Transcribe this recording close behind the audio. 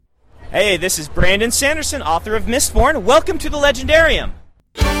Hey, this is Brandon Sanderson, author of Mistborn. Welcome to the Legendarium.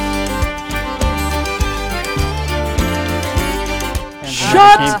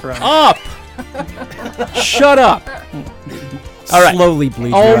 Shut up! Shut up! All right. Slowly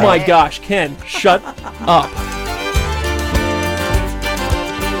bleed. Oh my gosh, Ken, shut up.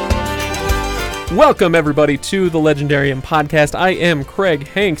 Welcome, everybody, to the Legendarium podcast. I am Craig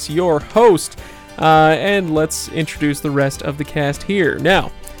Hanks, your host, and let's introduce the rest of the cast here.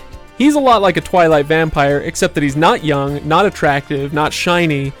 Now, he's a lot like a Twilight vampire, except that he's not young, not attractive, not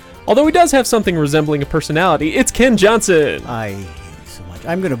shiny, although he does have something resembling a personality. It's Ken Johnson. I hate you so much.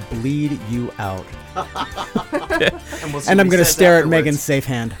 I'm going to bleed you out. And I'm going to stare at Megan's safe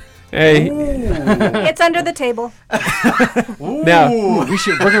hand. Hey. It's under the table. Now, we're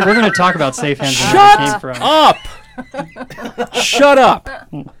going to talk about safe hands. Shut up! Shut up!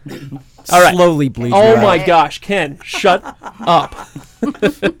 All right. Slowly bleed. Oh my gosh, Ken, shut up.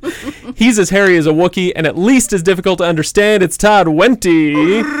 He's as hairy as a Wookiee and at least as difficult to understand. It's Todd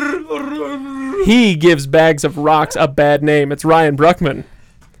Wente. He gives bags of rocks a bad name. It's Ryan Bruckman.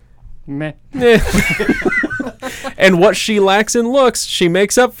 Meh. And what she lacks in looks, she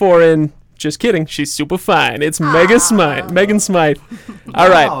makes up for in... Just kidding. She's super fine. It's Megan Smythe. All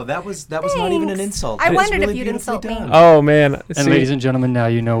right. Wow, that was not even an insult. I It was wondered really if you'd insult me. beautifully done. Oh, man. And ladies and gentlemen, now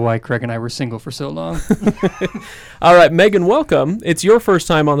you know why Craig and I were single for so long. All right, Megan, welcome. It's your first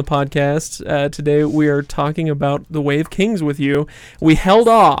time on the podcast. Today we are talking about the Way of Kings with you. We held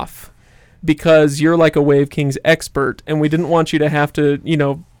off because you're like a Way of Kings expert, and we didn't want you to have to,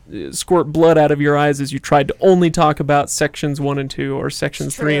 squirt blood out of your eyes as you tried to only talk about sections 1 and 2 or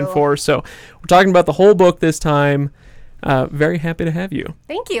sections 3 and 4. So we're talking about the whole book this time. Very happy to have you.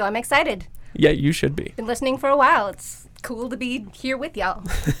 Thank you. I'm excited. Yeah, you should be. Been listening for a while. It's cool to be here with y'all.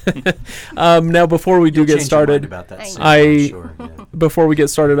 Now, before we do You'll get change your mind started, about that I soon, know. I'm sure, yeah. before we get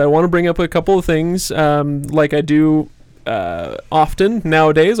started, I want to bring up a couple of things, like I do often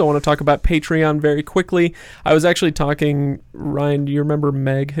nowadays. I want to talk about Patreon very quickly. I was actually talking, Ryan, do you remember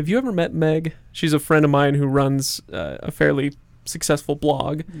Meg? Have you ever met Meg? She's a friend of mine who runs a fairly successful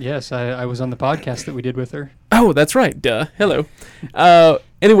blog. Yes, I was on the podcast that we did with her. Oh, that's right. Duh. Hello. Anyway,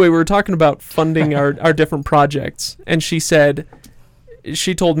 we were talking about funding our different projects, and she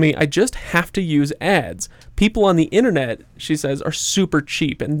told me, I just have to use ads. People on the internet, she says, are super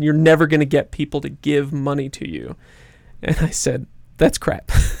cheap, and you're never going to get people to give money to you. And I said, that's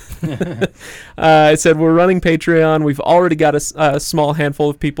crap. I said, we're running Patreon. We've already got a small handful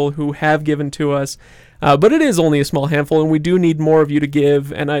of people who have given to us. But it is only a small handful, and we do need more of you to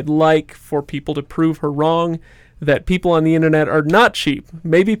give. And I'd like for people to prove her wrong, that people on the internet are not cheap.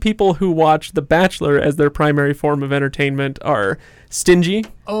 Maybe people who watch The Bachelor as their primary form of entertainment are stingy.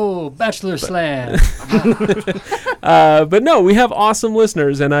 Oh, Bachelor Slam. But no, we have awesome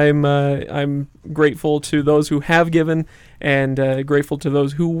listeners, and I'm grateful to those who have given, and grateful to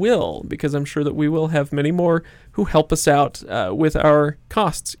those who will, because I'm sure that we will have many more who help us out with our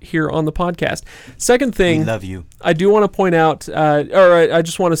costs here on the podcast. Second thing, We love you. I do want to point out, I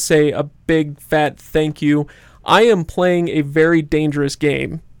just want to say a big fat thank you. I am playing a very dangerous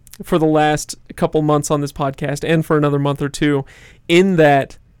game for the last couple months on this podcast, and for another month or two, in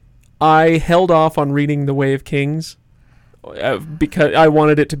that I held off on reading The Way of Kings because I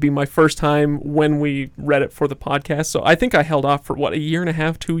wanted it to be my first time when we read it for the podcast. So I think I held off for, a year and a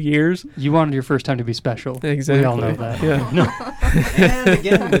half, 2 years? You wanted your first time to be special. Exactly. We all know that. Yeah. And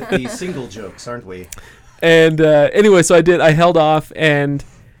again with the single jokes, aren't we? And anyway, so I held off, and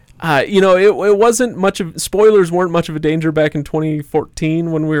it wasn't much of, spoilers weren't much of a danger back in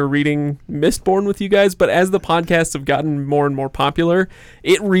 2014 when we were reading Mistborn with you guys, but as the podcasts have gotten more and more popular,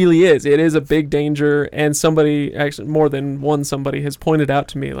 it really is. It is a big danger, and somebody, actually more than one somebody, has pointed out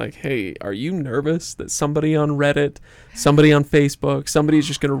to me, like, hey, are you nervous that somebody on Reddit, somebody on Facebook, somebody's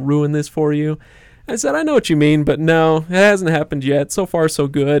just going to ruin this for you? I said, I know what you mean, but no, it hasn't happened yet. So far, so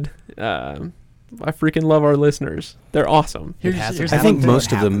good. I freaking love our listeners. They're awesome. I think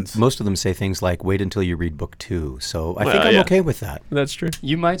most of them say things like, wait until you read book 2. So I think I'm okay with that. That's true.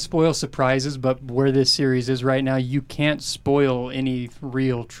 You might spoil surprises, but where this series is right now, you can't spoil any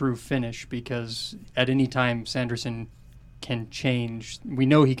real true finish, because at any time Sanderson can change. We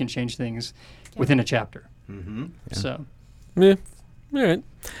know he can change things within a chapter. Mm-hmm. Yeah. So. Yeah. All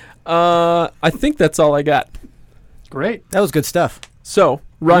right. I think that's all I got. Great. That was good stuff. So,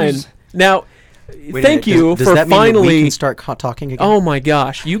 Ryan, now... Wait Thank you does for that mean finally. That we can start talking again? Oh my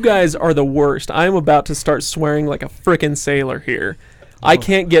gosh, you guys are the worst. I'm about to start swearing like a frickin' sailor here. I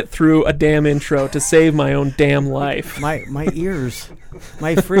can't get through a damn intro to save my own damn life. My ears.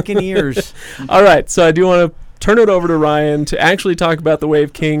 My freaking ears. All right, so I do want to turn it over to Ryan to actually talk about the Way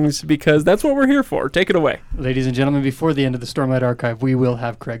of Kings, because that's what we're here for. Take it away. Ladies and gentlemen, before the end of the Stormlight Archive, we will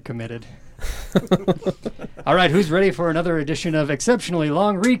have Craig committed. All right, who's ready for another edition of exceptionally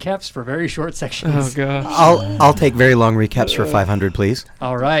long recaps for very short sections? Oh, gosh. I'll take very long recaps for 500, please.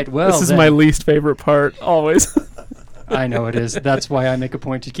 All right, well, this is my least favorite part, always. I know it is. That's why I make a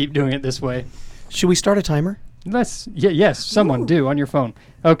point to keep doing it this way. Should we start a timer? Yes, someone do on your phone.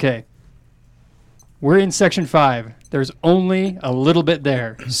 Okay. We're in section 5. There's only a little bit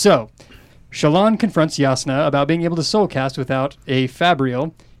there. So, Shallan confronts Jasnah about being able to soulcast without a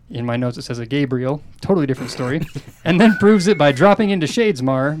Fabrial. In my notes it says a Gabriel. Totally different story. And then proves it by dropping into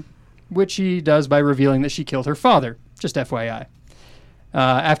Shadesmar, which he does by revealing that she killed her father. Just FYI.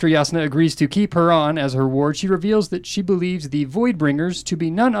 After Jasnah agrees to keep her on as her ward, she reveals that she believes the Voidbringers to be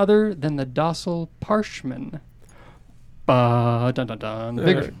none other than the docile Parshmen. Dun dun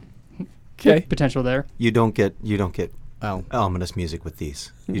dun. Big potential there. You don't get ominous music with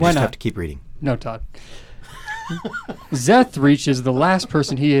these. You Why just not? have to keep reading. No, Todd. Szeth reaches the last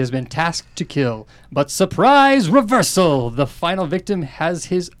person he has been tasked to kill. But surprise reversal! The final victim has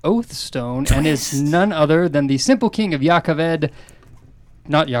his Oath Stone and is none other than the simple king of Yakaved.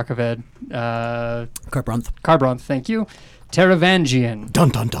 Not Yakaved. Kharbranth, thank you. Taravangian. Dun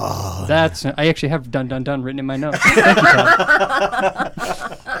dun dun. I actually have dun dun dun written in my notes. Thank you, Todd.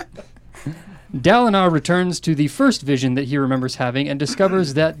 Dalinar returns to the first vision that he remembers having and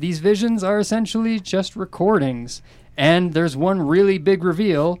discovers that these visions are essentially just recordings. And there's one really big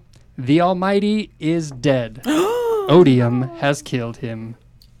reveal. The Almighty is dead. Odium has killed him.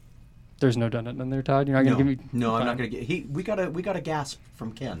 There's no dun dun dun there, Todd. You're not going to give me... No, I'm not going to get... We got a gasp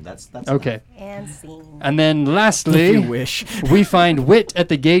from Ken. That's okay. And scene. And then lastly, If you wish. we find Wit at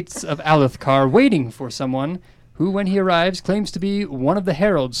the gates of Alethkar waiting for someone who, when he arrives, claims to be one of the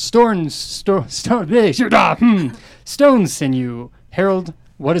heralds. Stone Sinew. Herald,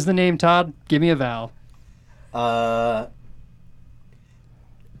 what is the name, Todd? Give me a vowel.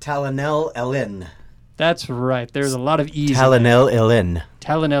 Talanel Elin. That's right. There's a lot of E's. Talanel Elin.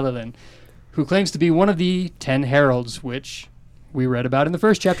 Talanel Elin, who claims to be one of the 10 heralds, which we read about in the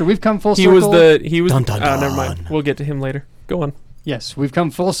first chapter. We've come full circle. He was Dun, dun, dun. never mind. We'll get to him later. Go on. Yes, we've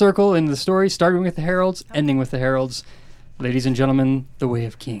come full circle in the story, starting with the heralds, ending with the heralds. Ladies and gentlemen, the Way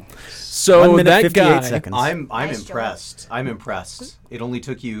of Kings. So 1 minute, that 58 guy... seconds. I'm Nice impressed. I'm impressed. It only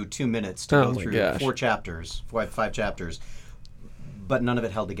took you 2 minutes to go my through gosh. 5 chapters, but none of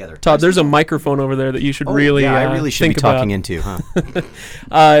it held together. Todd, there's a microphone over there that you should really yeah, I really should think be talking about. into, huh?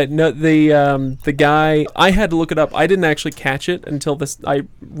 No, the guy, I had to look it up. I didn't actually catch it until this. I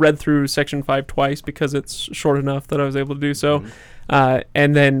read through section 5 twice because it's short enough that I was able to do so.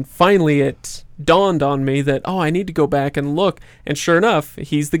 And then finally it dawned on me that, I need to go back and look. And sure enough,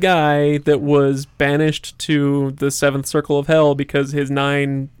 he's the guy that was banished to the 7th Circle of Hell because his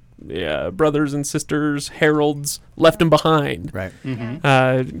 9 brothers and sisters, heralds, left him behind. Right.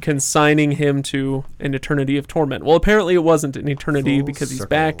 Consigning him to an eternity of torment. Well, apparently it wasn't an eternity Full because he's circle.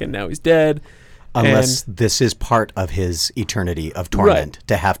 back and now he's dead. Unless this is part of his eternity of torment,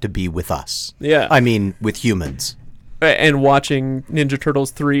 to have to be with us. Yeah. I mean, with humans. And watching Ninja Turtles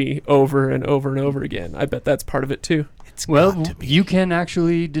 3 over and over and over again. I bet that's part of it too. It's Well, got to be. you can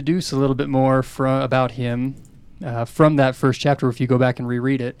actually deduce a little bit more about him from that first chapter if you go back and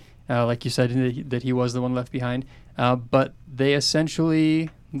reread it. Like you said, that he was the one left behind. But they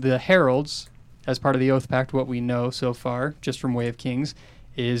essentially, the heralds, as part of the Oath Pact, what we know so far, just from Way of Kings,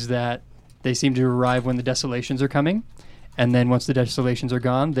 is that they seem to arrive when the desolations are coming. And then once the desolations are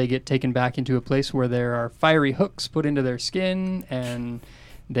gone, they get taken back into a place where there are fiery hooks put into their skin, and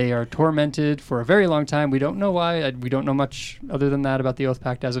they are tormented for a very long time. We don't know why. We don't know much other than that about the Oath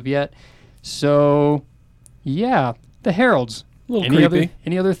Pact as of yet. So, yeah, the heralds. A little creepy.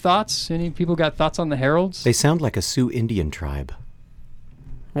 Any other thoughts? Any people got thoughts on the heralds? They sound like a Sioux Indian tribe.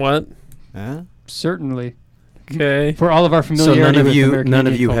 What? Huh? Certainly. Okay. For all of our So familiarity with American none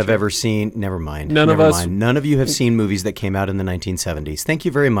of Indian you have culture. ever seen. Never mind. None of never us- mind. None of you have seen movies that came out in the 1970s. Thank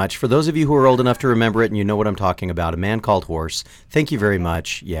you very much. For those of you who are old enough to remember it and you know what I'm talking about, A Man Called Horse. Thank you very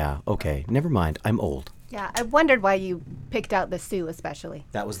much. Yeah. Okay. Never mind. I'm old. Yeah, I wondered why you picked out the Sioux especially.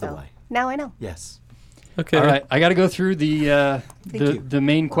 That was the why. Now I know. Yes. Okay. All right, I got to go through you. the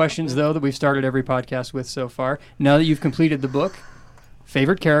main questions though that we've started every podcast with so far. Now that you've completed the book,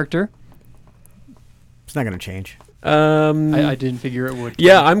 favorite character? It's not going to change. I didn't figure it would.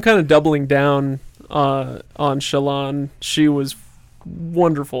 Yeah, I'm kind of doubling down on Shallan. She was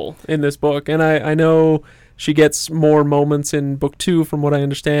wonderful in this book, and I know she gets more moments in book 2 from what I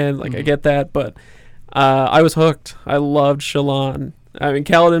understand. Like, I get that, but I was hooked. I loved Shallan. I mean,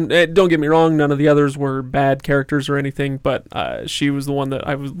 Kaladin, don't get me wrong, none of the others were bad characters or anything, but she was the one that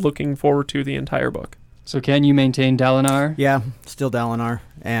I was looking forward to the entire book. So can you maintain Dalinar? Yeah, still Dalinar,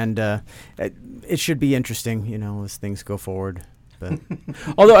 and it should be interesting, as things go forward. But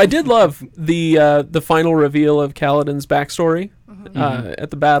Although I did love the final reveal of Kaladin's backstory at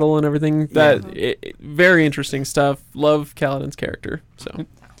the battle and everything. Very interesting stuff. Love Kaladin's character. So,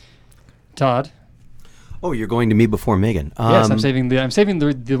 Todd? Oh, you're going to me before Megan. Yes, I'm saving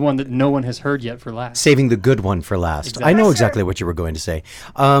the one that no one has heard yet for last. Saving the good one for last. Exactly. I know exactly what you were going to say.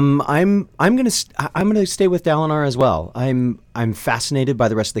 I'm gonna stay with Dalinar as well. I'm fascinated by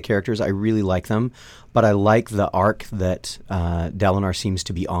the rest of the characters. I really like them, but I like the arc that Dalinar seems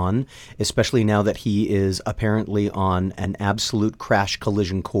to be on, especially now that he is apparently on an absolute crash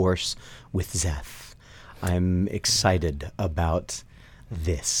collision course with Szeth. I'm excited about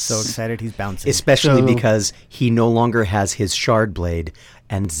this. so excited he's bouncing. Especially because he no longer has his shard blade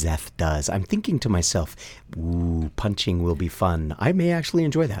and Szeth does. I'm thinking to myself, ooh, punching will be fun. I may actually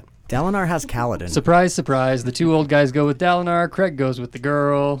enjoy that. Dalinar has Kaladin. Surprise, surprise. The two old guys go with Dalinar. Craig goes with the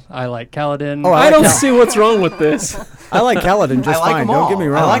girl. I like Kaladin. Oh, I don't see what's wrong with this. I like Kaladin just fine. Don't get me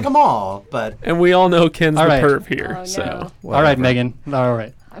wrong. I like them all, but And we all know Ken's All the right. perv here. Oh, So no. All right, Megan. All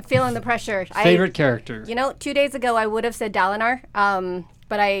right. I'm feeling the pressure. Favorite character? 2 days ago I would have said Dalinar,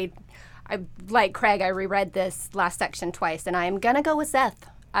 but I like Craig. I reread this last section twice, and I'm gonna go with Szeth.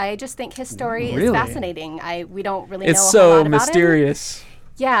 I just think his story is Really? fascinating. We don't really know it's a whole so lot about him. mysterious.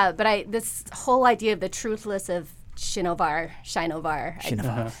 Yeah, but this whole idea of the truthless of Shinovar. I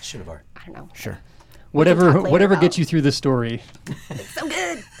don't know. Sure. Whatever talk later gets about. you through the story. So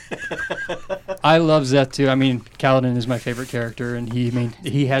good. I love Szeth too. I mean, Kaladin is my favorite character, and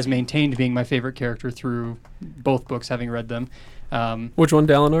he has maintained being my favorite character through both books, having read them. Which one,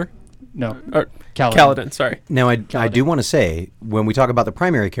 Dalinar? No, Or Kaladin. Kaladin, sorry. now I do want to say, when we talk about the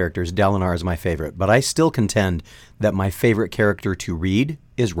primary characters, Dalinar is my favorite, but I still contend that my favorite character to read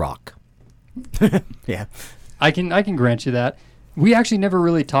is Rock. Yeah. I can grant you that. We actually never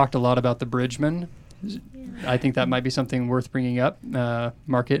really talked a lot about the Bridgeman. I think that might be something worth bringing up.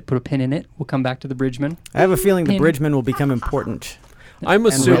 Mark it, put a pin in it. We'll come back to the Bridgeman. I have a feeling the Pin. Bridgeman will become important. I'm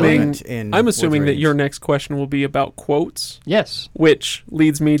relevant assuming in I'm assuming Wizard that Age. your next question will be about quotes, Yes. which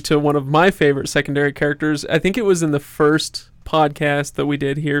leads me to one of my favorite secondary characters. I think it was in the first podcast that we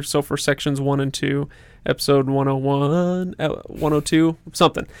did here. So for sections 1 and 2, episode 101, 102,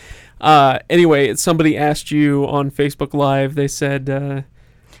 something. Anyway, somebody asked you on Facebook Live. They said,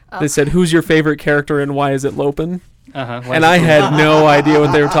 "Who's your favorite character and why is it Lopin?" And I had no idea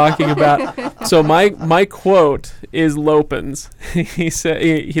what they were talking about. So my quote is Lopin's. He said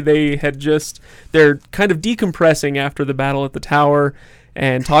they're kind of decompressing after the battle at the tower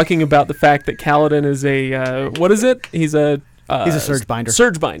and talking about the fact that Kaladin is a what is it? He's a Surge Binder.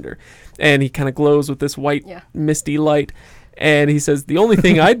 Surge Binder, and he kind of glows with this white misty light. And he says, the only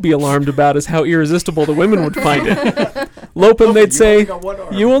thing I'd be alarmed about is how irresistible the women would find it. Lopin, they'd say,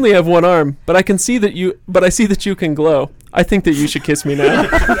 you only have one arm, but I see that you can glow. I think that you should kiss me now.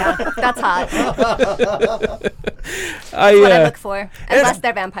 Yeah, that's hot. That's I what I look for, unless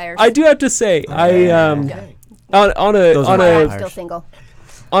they're vampires. I do have to say, on Those are a I'm vampires. still single.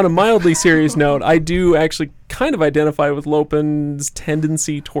 on a mildly serious note, I do actually kind of identify with Lopin's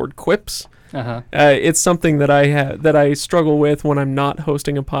tendency toward quips. It's something that I struggle with when I'm not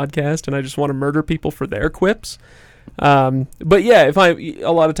hosting a podcast, and I just want to murder people for their quips. But yeah,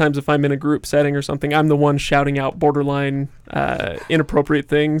 a lot of times if I'm in a group setting or something, I'm the one shouting out borderline inappropriate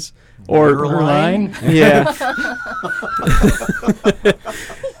things or Borderline? Yeah.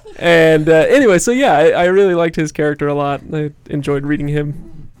 And anyway, so yeah, I really liked his character a lot. I enjoyed reading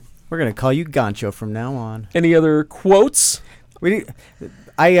him. We're gonna call you Gancho from now on. Any other quotes?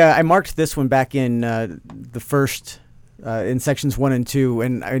 I marked this one back in the first in sections 1 and 2,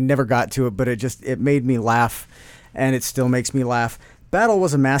 and I never got to it, but it made me laugh, and it still makes me laugh. Battle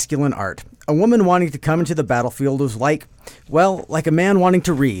was a masculine art. A woman wanting to come into the battlefield was like a man wanting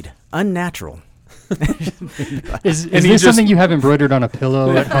to read. Unnatural. Is this something you have embroidered on a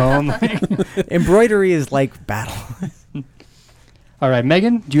pillow at home? Embroidery is like battle. All right,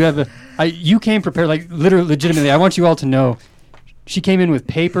 Megan, do you have you came prepared, like literally, legitimately. I want you all to know, she came in with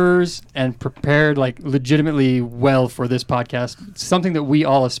papers and prepared like legitimately well for this podcast. Something that we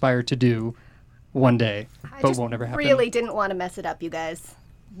all aspire to do one day, but won't ever happen. Really didn't want to mess it up, you guys.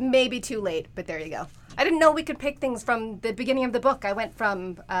 Maybe too late, but there you go. I didn't know we could pick things from the beginning of the book. I went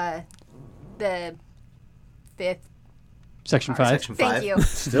from the 5th. Section 5. Section 5. Thank you.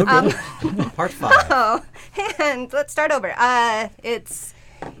 Still good. Part 5. Oh, and let's start over. It's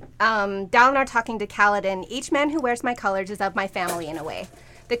Dalinar talking to Kaladin, each man who wears my colors is of my family in a way.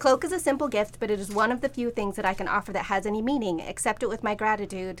 The cloak is a simple gift, but it is one of the few things that I can offer that has any meaning. Accept it with my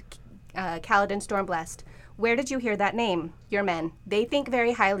gratitude, Kaladin Stormblessed. Where did you hear that name? Your men. They think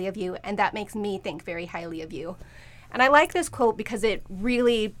very highly of you, and that makes me think very highly of you. And I like this quote because it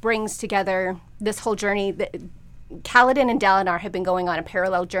really brings together this whole journey. Kaladin and Dalinar have been going on a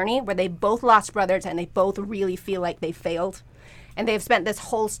parallel journey where they both lost brothers and they both really feel like they failed. And they've spent this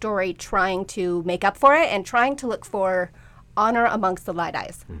whole story trying to make up for it and trying to look for honor amongst the Light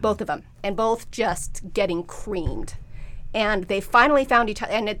Eyes, both of them, and both just getting creamed. And they finally found each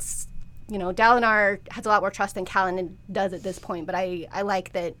other, and it's, Dalinar has a lot more trust than Kaladin does at this point, but I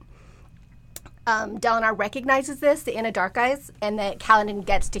like that Dalinar recognizes this in a Dark Eyes, and that Kaladin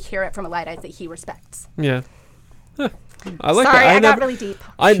gets to hear it from a Light Eyes that he respects. Yeah. Huh. I like Sorry, that. I got really deep.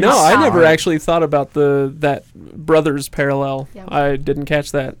 I know. I never Sorry. actually thought about that brothers parallel. Yeah. I didn't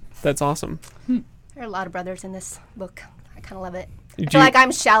catch that. That's awesome. There are a lot of brothers in this book. I kind of love it. I Did feel you- like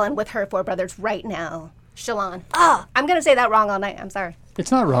I'm Shallan with her 4 brothers right now. Shallan. I'm going to say that wrong all night. I'm sorry. It's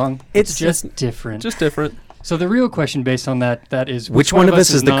not wrong. It's just different. Just different. So the real question based on that is Which one of us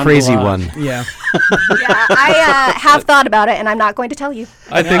is the crazy non-Balad? one? Yeah. Yeah, I have thought about it, and I'm not going to tell you.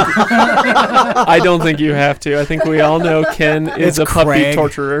 I think. I don't think you have to. I think we all know Ken is It's a puppy Craig.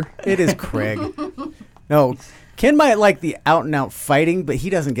 torturer. It is Craig. No, Ken might like the out and out fighting, but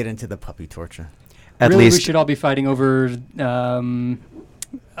he doesn't get into the puppy torture. At Really, we least should all be fighting over.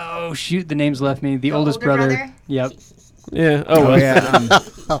 Oh shoot, the name's left me. The oldest older brother. brother? Yep. Yeah. Oh well. Yeah.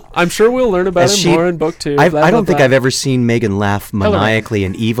 I'm sure we'll learn about As it she- more in book 2. I don't think I've ever seen Megan laugh Hello. maniacally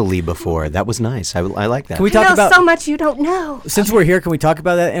and evilly before. That was nice. I like that. Can we You talk know about? so much you don't know. Since we're here, can we talk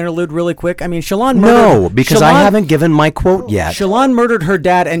about that interlude really quick? I mean, Shallan No, murdered. because I haven't given my quote yet. Shallan murdered her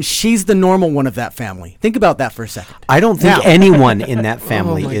dad, and she's the normal one of that family. Think about that for a second. I don't think Now- anyone in that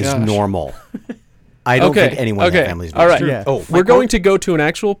family my is gosh. normal. I don't think anyone in that family is All normal. right. Yeah. Oh, We're going to go to an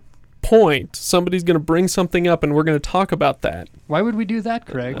actual point. Somebody's going to bring something up, and we're going to talk about that. Why would we do that,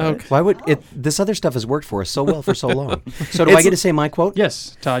 Craig? Okay. Why would it? This other stuff has worked for us so well for so long. So do I It's- get to say my quote?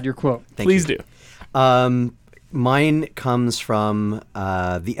 Yes, Todd, your quote. Thank Please you. do. Mine comes from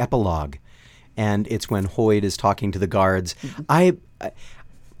the epilogue, and it's when Hoyd is talking to the guards.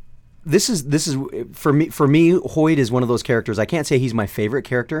 This is for me. For me, Hoyd is one of those characters. I can't say he's my favorite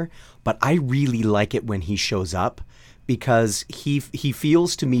character, but I really like it when he shows up because he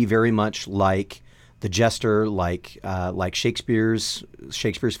feels to me very much like the jester, like Shakespeare's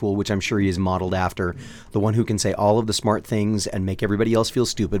fool, which I'm sure he is modeled after, the one who can say all of the smart things and make everybody else feel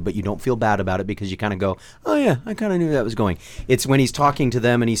stupid, but you don't feel bad about it because you kind of go, oh yeah, I kind of knew that was going. It's when he's talking to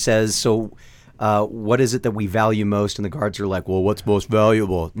them and he says, so what is it that we value most? And the guards are like, well, what's most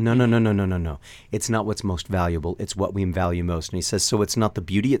valuable? No. It's not what's most valuable. It's what we value most. And he says, so it's not the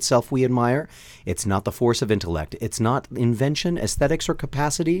beauty itself we admire. It's not the force of intellect. It's not invention, aesthetics, or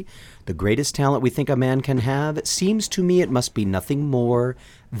capacity. The greatest talent we think a man can have, it seems to me it must be nothing more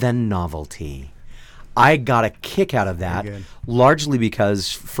than novelty. I got a kick out of that, largely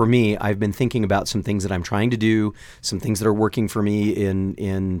because for me, I've been thinking about some things that I'm trying to do, some things that are working for me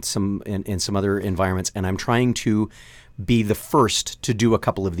in some other environments, and I'm trying to be the first to do a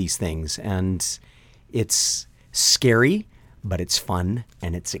couple of these things. And it's scary, but it's fun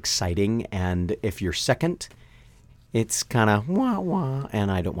and it's exciting. And if you're second, it's kind of wah wah, and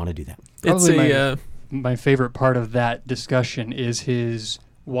I don't want to do that. It's Probably my favorite part of that discussion is his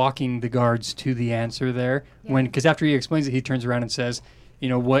walking the guards to the answer there. Yeah. Because after he explains it, he turns around and says,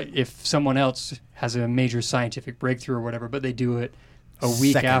 what if someone else has a major scientific breakthrough or whatever, but they do it a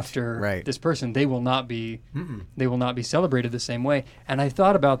week Second, after right. this person, they will not be celebrated the same way. And I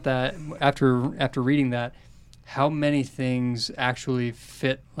thought about that after reading that, how many things actually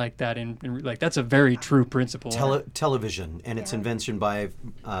fit like that like that's a very true principle. Television and its invention by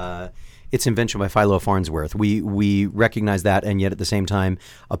Philo Farnsworth. We recognize that, and yet at the same time,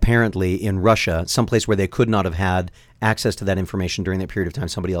 apparently in Russia, someplace where they could not have had access to that information during that period of time,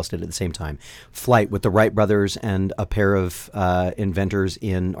 somebody else did at the same time. Flight with the Wright brothers and a pair of inventors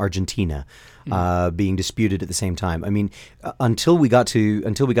in Argentina being disputed at the same time. I mean, until we got to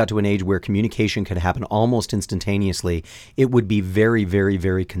an age where communication could happen almost instantaneously, it would be very, very,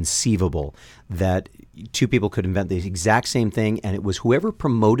 very conceivable that two people could invent the exact same thing, and it was whoever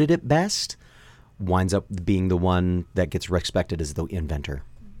promoted it best winds up being the one that gets respected as the inventor.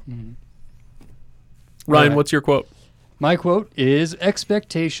 Ryan, Alright. what's your quote? My quote is,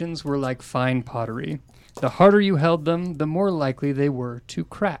 expectations were like fine pottery. The harder you held them, the more likely they were to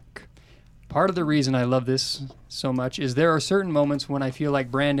crack. Part of the reason I love this so much is there are certain moments when I feel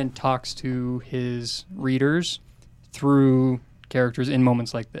like Brandon talks to his readers through characters in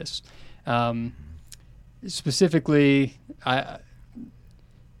moments like this. Specifically,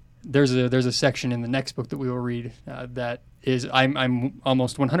 there's a section in the next book that we will read that is I'm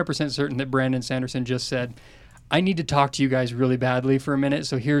almost 100% certain that Brandon Sanderson just said, I need to talk to you guys really badly for a minute,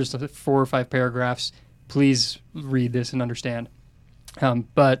 so here's the 4 or 5 paragraphs. Please read this and understand.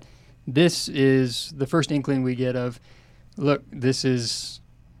 But this is the first inkling we get of, look, this is,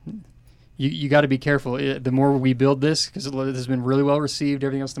 you got to be careful. The more we build this, because this has been really well received,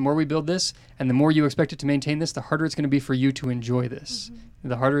 everything else, the more we build this, and the more you expect it to maintain this, the harder it's going to be for you to enjoy this.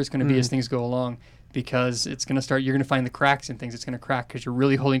 The harder it's going to be as things go along, because it's going to start, you're going to find the cracks in things. It's going to crack because you're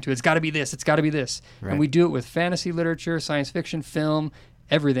really holding to it. It's got to be this. It's got to be this. Right. And we do it with fantasy literature, science fiction, film,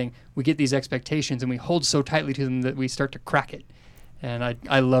 everything. We get these expectations and we hold so tightly to them that we start to crack it. And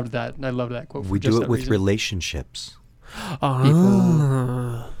I loved that. I loved that quote. We do it with relationships.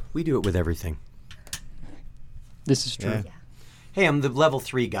 We do it with everything. This is true. Yeah. Hey, I'm the level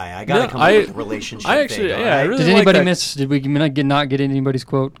 3 guy. I gotta No, come up with a relationship. I actually, thing, all yeah, I right? really Did like anybody that. miss? Did we not get anybody's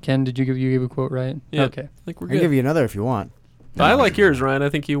quote? Ken, did you give a quote right? Yeah. Okay. I think we're I can good. give you another if you want. I like yours, Ryan. I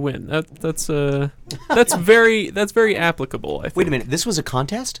think you win. That's very applicable. I think. Wait a minute. This was a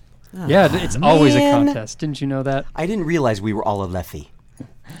contest? Yeah, it's always a man. contest. Didn't you know that? I didn't realize we were all a Lethe.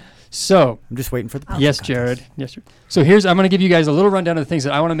 So, I'm just waiting for the yes, Jared. Yes, sir. So I'm going to give you guys a little rundown of the things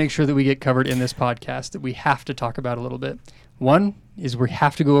that I want to make sure that we get covered in this podcast that we have to talk about a little bit. One is we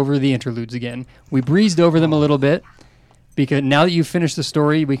have to go over the interludes again. We breezed over them a little bit because now that you've finished the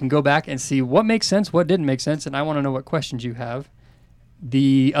story, we can go back and see what makes sense, what didn't make sense, and I want to know what questions you have.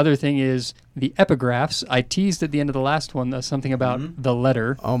 The other thing is the epigraphs. I teased at the end of the last one something about the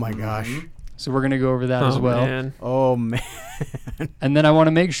letter. Oh my gosh. So we're going to go over that as well. Man. Oh man. And then I want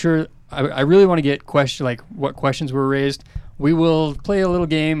to make sure, I really want to get what questions were raised. We will play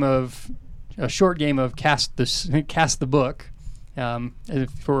a short game of cast the book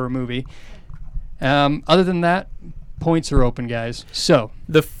for a movie. Other than that, points are open, guys. So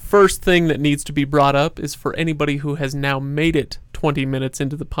The first thing that needs to be brought up is for anybody who has now made it 20 minutes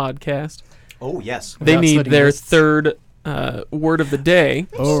into the podcast. Oh, yes. They Without need slitting their wrists. third word of the day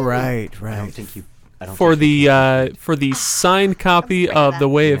Oh right, I don't right. think you... for the signed copy of The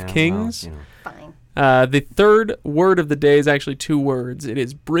Way of Kings. Fine. The third word of the day is actually 2 words. It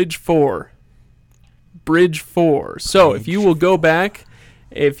is Bridge 4. Bridge 4. So if you will go back,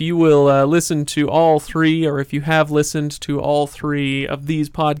 if you will listen to all 3, or if you have listened to all 3 of these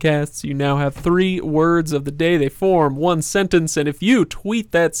podcasts, you now have 3 words of the day. They form one sentence, and if you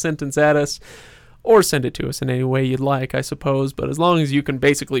tweet that sentence at us, or send it to us in any way you'd like, I suppose, but as long as you can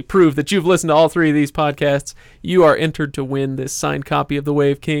basically prove that you've listened to all 3 of these podcasts, you are entered to win this signed copy of The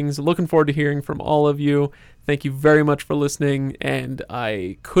Way of Kings. Looking forward to hearing from all of you. Thank you very much for listening, and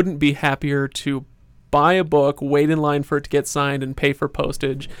I couldn't be happier to buy a book, wait in line for it to get signed, and pay for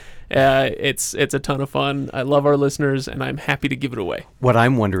postage. It's a ton of fun. I love our listeners, and I'm happy to give it away. What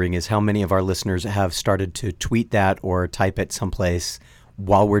I'm wondering is how many of our listeners have started to tweet that or type it someplace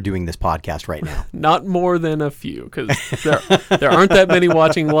while we're doing this podcast right now. Not more than a few, because there aren't that many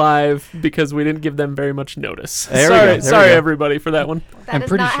watching live because we didn't give them very much notice. There we go, there we Sorry, go. everybody, for that one. That I'm is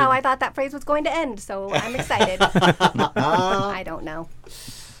pretty not how sure. I thought that phrase was going to end, so I'm excited. I don't know.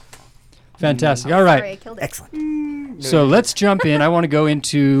 fantastic. All Sorry, I right. killed it. Excellent. So let's jump in. I want to go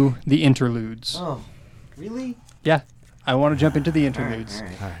into the interludes. Oh, really? Yeah, I want to jump into the interludes. All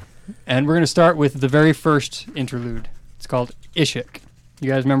right. And we're going to start with the very first interlude. It's called Ishik. You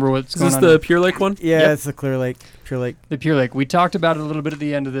guys remember what's Is going this on? the Pure Lake one? Yeah, Yep. it's the Clear Lake. Pure Lake. The Pure Lake. We talked about it a little bit at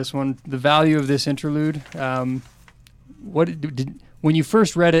the end of this one. The value of this interlude. When you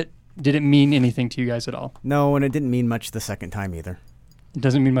first read it, did it mean anything to you guys at all? No, and it didn't mean much the second time either. It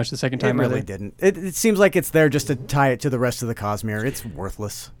doesn't mean much the second time It really either. didn't. It seems like it's there just to tie it to the rest of the Cosmere. It's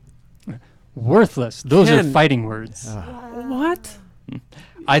worthless. Worthless. Those are Ken. fighting words. What?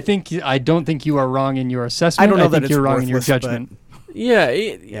 I don't think you are wrong in your assessment. I don't know that think it's you're wrong in your worthless, but- judgment. Yeah.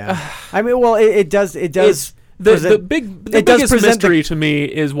 Yeah. I mean, well, it does. It does. The present- biggest present the- mystery to me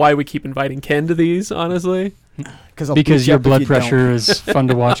is why we keep inviting Ken to these, honestly. I'll Because beat you your up if blood you don't. pressure is fun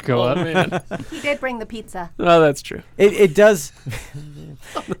to watch go Oh, up. man. He did bring the pizza. Oh, that's true. It does.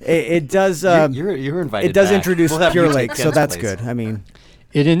 It does. You're invited. It does back. introduce We'll have Pure you take Lake, so Ken's that's place. good. I mean,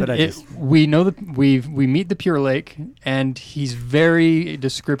 But just- we know that we meet the Pure Lake, and he's very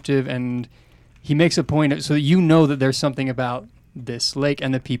descriptive, and he makes a point so that you know that there's something about this lake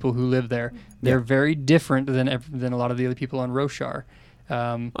and the people who live there. They're very different than a lot of the other people on Roshar.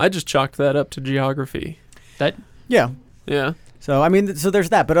 I just chalked that up to geography. That yeah. Yeah. So I mean, so there's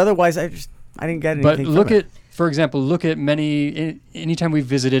that. But otherwise, I didn't get anything. But from look it. For example, look at anytime we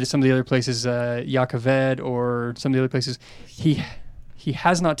visited some of the other places, Yakaved or some of the other places, he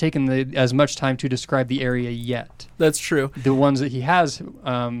has not taken as much time to describe the area yet. That's true. The ones that he has,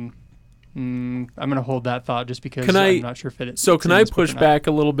 I'm going to hold that thought just because I'm not sure if it is. So can I push back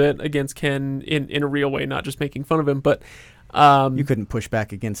a little bit against Ken in a real way, not just making fun of him, but... you couldn't push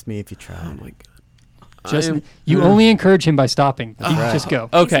back against me if you tried. Oh, my God. You only encourage him by stopping. Right. Just go.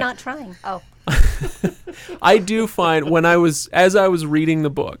 Okay. He's not trying. Oh. I do find as I was reading the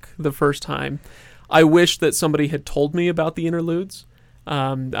book the first time, I wish that somebody had told me about the interludes.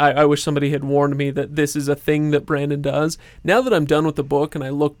 I wish somebody had warned me that this is a thing that Brandon does. Now that I'm done with the book and I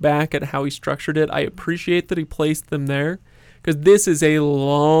look back at how he structured it, I appreciate that he placed them there, because this is a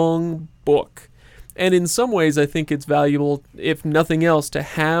long book. And in some ways, I think it's valuable, if nothing else, to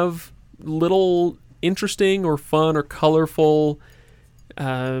have little interesting or fun or colorful,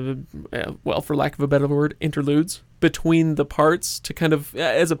 for lack of a better word, interludes between the parts to kind of,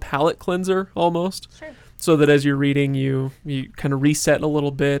 as a palate cleanser almost. Sure. So that as you're reading, you kind of reset a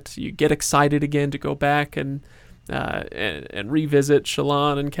little bit, you get excited again to go back and revisit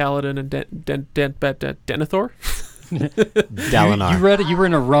Shallan and Kaladin and Denethor. Dalinar. You were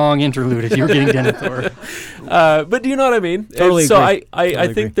in a wrong interlude if you were getting Denethor. But do you know what I mean? Totally So agree. I Totally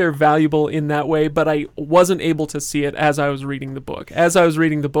think agree. they're valuable in that way, but I wasn't able to see it as I was reading the book. As I was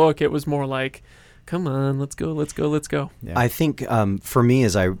reading the book, it was more like, come on, let's go. Yeah. I think for me,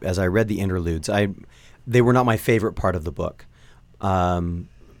 as I read the interludes, they were not my favorite part of the book,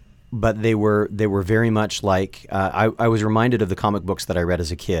 but they were very much like I was reminded of the comic books that I read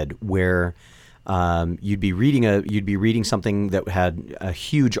as a kid, where you'd be reading something that had a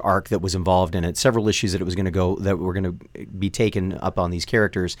huge arc that was involved in it, several issues that were going to be taken up on these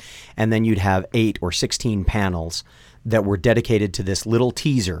characters, and then you'd have 8 or 16 panels that were dedicated to this little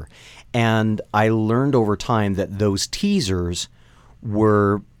teaser. And I learned over time that those teasers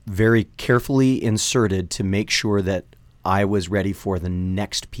were very carefully inserted to make sure that I was ready for the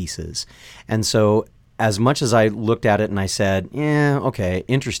next pieces. And so as much as I looked at it and I said, yeah, okay,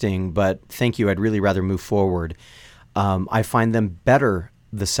 interesting, but thank you, I'd really rather move forward, I find them better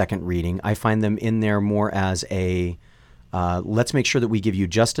the second reading. I find them in there more as a, let's make sure that we give you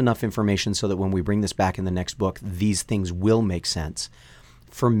just enough information so that when we bring this back in the next book, these things will make sense.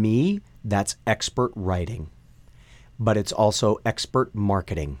 For me, that's expert writing, but it's also expert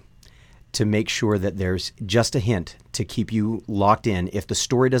marketing to make sure that there's just a hint to keep you locked in. If the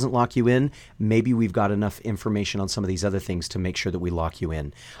story doesn't lock you in, maybe we've got enough information on some of these other things to make sure that we lock you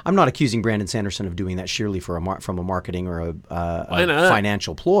in. I'm not accusing Brandon Sanderson of doing that sheerly from a marketing or a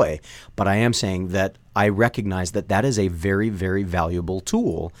financial ploy, but I am saying that I recognize that is a very, very valuable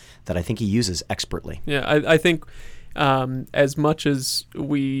tool that I think he uses expertly. Yeah, I think as much as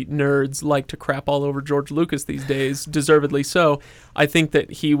we nerds like to crap all over George Lucas these days, deservedly so, I think that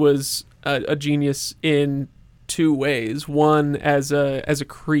he was a genius in two ways. One, as a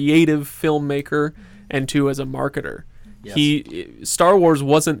creative filmmaker, and two, as a marketer. Yes. Star Wars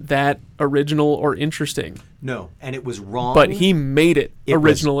wasn't that original or interesting. No, and it was wrong. But he made it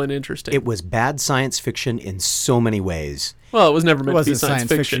original and interesting. It was bad science fiction in so many ways. Well, it was never meant to be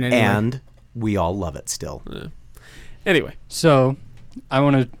science fiction. Anyway. And we all love it still. Anyway. So I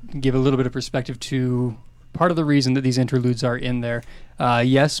want to give a little bit of perspective to part of the reason that these interludes are in there.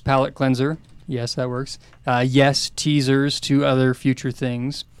 Yes, palate cleanser. Yes, that works. Yes, teasers to other future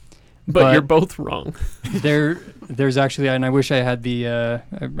things. But you're both wrong. There's actually, and I wish I had I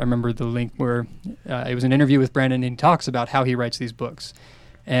remember the link where it was an interview with Brandon, and he talks about how he writes these books.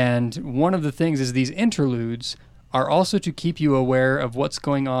 And one of the things is these interludes are also to keep you aware of what's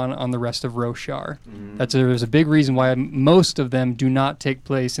going on the rest of Roshar. Mm-hmm. There's a big reason why most of them do not take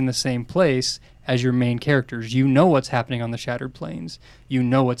place in the same place as your main characters. You know what's happening on the Shattered Plains. You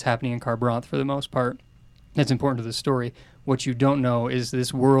know what's happening in Kharbranth for the most part. That's important to the story. What you don't know is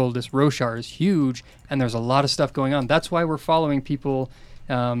this world, this Roshar, is huge, and there's a lot of stuff going on. That's why we're following people.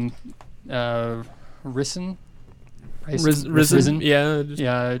 Risen?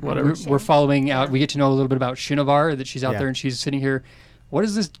 Yeah, whatever. We're following out. We get to know a little bit about Shinovar, that she's out there and she's sitting here. What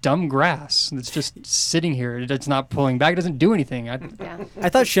is this dumb grass that's just sitting here? It's not pulling back. It doesn't do anything. I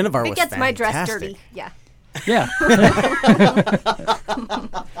thought Shinovar was It gets fantastic. my dress dirty. Yeah.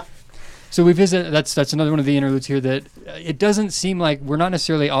 So we visit. That's another one of the interludes here. That it doesn't seem like we're not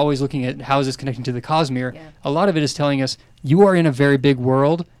necessarily always looking at how is this connecting to the Cosmere. Yeah. A lot of it is telling us you are in a very big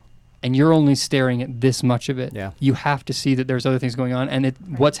world, and you're only staring at this much of it. Yeah. You have to see that there's other things going on, and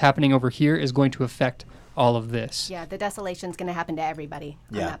what's happening over here is going to affect all of this. Yeah, the desolation's going to happen to everybody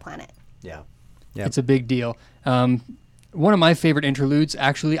on that planet. Yeah. Yep. It's a big deal. One of my favorite interludes,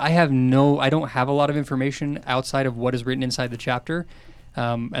 actually, I don't have a lot of information outside of what is written inside the chapter.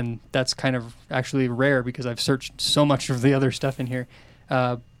 And that's kind of actually rare because I've searched so much of the other stuff in here.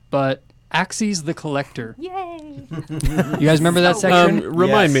 But Axes the Collector. Yay! You guys remember that section?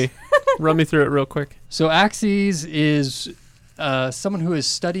 Remind Yes. me. Run me through it real quick. So Axes is someone who is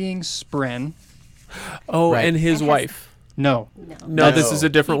studying Spren. Oh, Right. and his And has- wife. No. No, this is a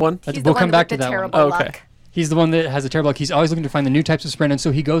different one. He's We'll the come one back with to the that one. terrible Oh, okay. luck. He's the one that has a terrible luck. He's always looking to find the new types of Spren, and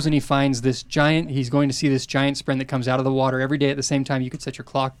so he goes and he finds this giant. He's going to see this giant Spren that comes out of the water every day at the same time. You could set your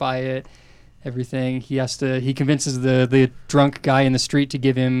clock by it, everything. He convinces the drunk guy in the street to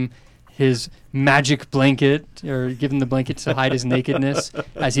give him his magic blanket, or give him the blanket to hide his nakedness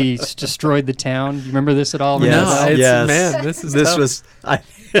as he destroyed the town. You remember this at all? Yes. No, it's, Yes. man, this is tough.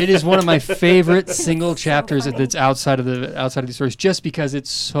 It is one of my favorite single chapters that's outside of these stories, just because it's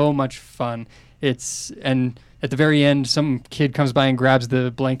so much fun. And at the very end, some kid comes by and grabs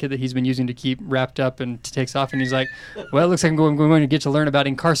the blanket that he's been using to keep wrapped up and takes off, and he's like, "Well, it looks like I'm going to get to learn about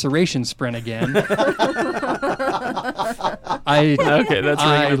incarceration Spren again." Okay, that's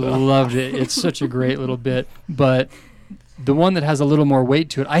I ringing a bell. loved it. It's such a great little bit, but the one that has a little more weight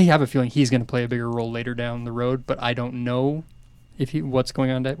to it, I have a feeling he's going to play a bigger role later down the road, but I don't know what's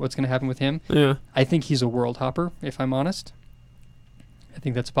going to happen with him. Yeah. I think he's a world hopper, if I'm honest. I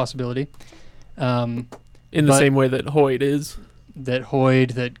think that's a possibility. In the But- same way that Hoyt is. That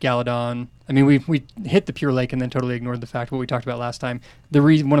Hoyd, that Galadon. I mean, we hit the Pure Lake and then totally ignored the fact what we talked about last time.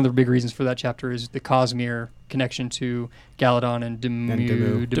 One of the big reasons for that chapter is the Cosmere connection to Galadon and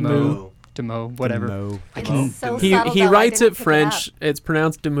Demo, whatever. No. I can So He subtle, though, I writes didn't it pick French. up. It's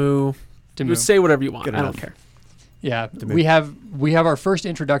pronounced Demu. Demo. You say whatever you want. Good I don't enough. care. Yeah, Demo. we have our first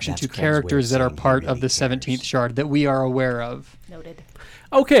introduction That's to Craig's way of characters that are saying he part really of the cares. 17th Shard that we are aware of. Noted.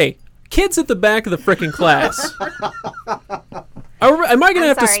 Okay, kids at the back of the frickin' class. Am I going to I'm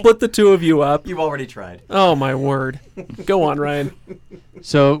have to sorry. split the two of you up? You've already tried. Oh, my word. Go on, Ryan.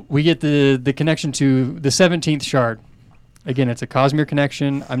 So we get the connection to the 17th Shard. Again, it's a Cosmere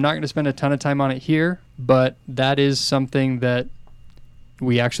connection. I'm not going to spend a ton of time on it here, but that is something that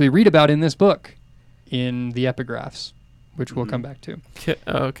we actually read about in this book in the epigraphs, which we'll come back to.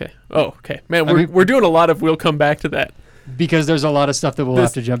 Okay. Oh, okay. Man, I we're, mean- we're doing a lot of we'll come back to that. Because there's a lot of stuff that we'll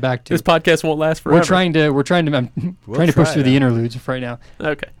have to jump back to. This podcast won't last forever. I'm trying to We'll trying to push try through the that. interludes right now.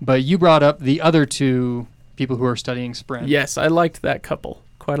 Okay. But you brought up the other two people who are studying Spren. Yes, I liked that couple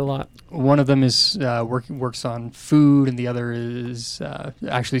quite a lot. One of them is works on food, and the other is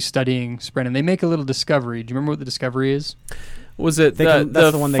actually studying Spren. And they make a little discovery. Do you remember what the discovery is? Was it That's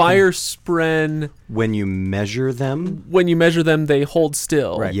the the one they fire spren? When you measure them, When you measure them, they hold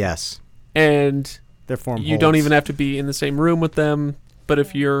still. Right. yes. And Their form you don't holds. even have to be in the same room with them. But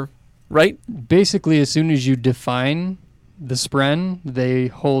if you're right, Basically, as soon as you define the Spren, they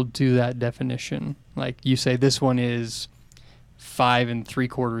hold to that definition. Like you say, this one is 5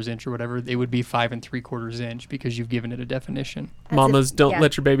 3/4 inch or whatever. It would be 5 3/4 inch because you've given it a definition. As mamas if- don't yeah.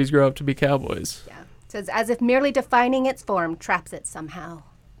 let your babies grow up to be cowboys. Yeah. It says, as if merely defining its form traps it somehow.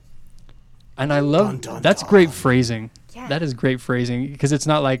 And I love Dun, dun, that's dun. great phrasing. Yeah. That is great phrasing because it's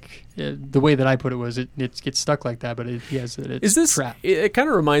not like the way that I put it was it gets stuck like that, but he has it. It's Is this? trapped. It kind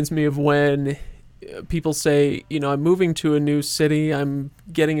of reminds me of when people say, I'm moving to a new city, I'm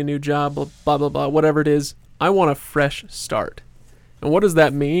getting a new job, blah blah blah, whatever it is. I want a fresh start. And what does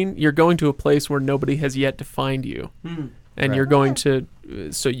that mean? You're going to a place where nobody has yet defined you, and Right. you're going to,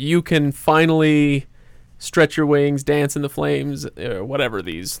 so you can finally stretch your wings, dance in the flames, whatever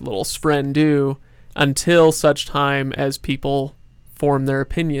these little spren do, until such time as people form their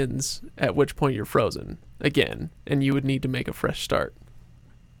opinions, at which point you're frozen again, and you would need to make a fresh start.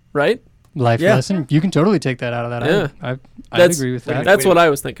 Right? Life Yeah. lesson. You can totally take that out of that. Yeah. I'd That's- agree with that. That's what I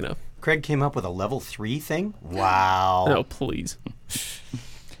was thinking of. Craig came up with a level 3 thing? Wow. Oh, please.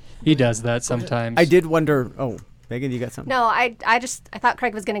 He does that sometimes. I did wonder. Oh, Megan, you got something? No, I thought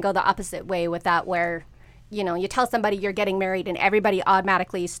Craig was going to go the opposite way with that, where, you tell somebody you're getting married and everybody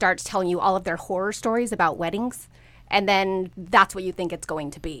automatically starts telling you all of their horror stories about weddings, and then that's what you think it's going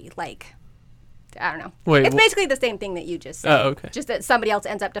to be. Like, I don't know. Wait, it's basically the same thing that you just said. Oh, okay. Just that somebody else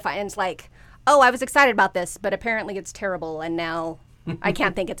ends up defining. It's like, oh, I was excited about this, but apparently it's terrible, and now I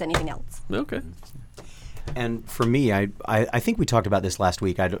can't think it's anything else. Okay. And for me, I think we talked about this last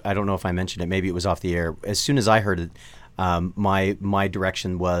week. I don't know if I mentioned it. Maybe it was off the air. As soon as I heard it, my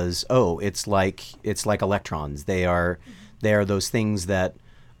direction was, it's like electrons. They are those things that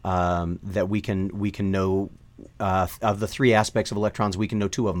that we can know of the three aspects of electrons, we can know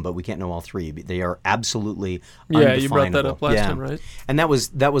two of them, but we can't know all three. They are absolutely Yeah, you brought that undefinable. up last time, right? And that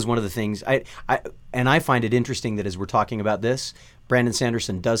was one of the things. I find it interesting that as we're talking about this, Brandon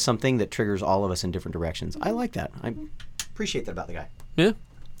Sanderson does something that triggers all of us in different directions. I like that. I appreciate that about the guy. Yeah.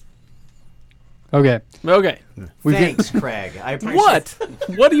 Okay. Okay. Thanks, Craig. I appreciate What?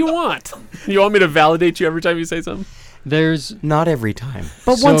 What do you want? You want me to validate you every time you say something? There's Not every time,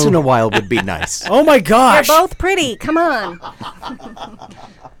 but So- once in a while would be nice. Oh my You're gosh! both pretty. Come on.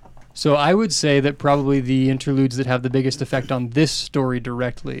 So I would say that probably the interludes that have the biggest effect on this story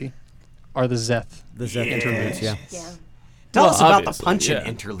directly are the Zeth. The Zeth interludes, yeah. Yeah. Tell Well, us about the obviously, punch-in yeah.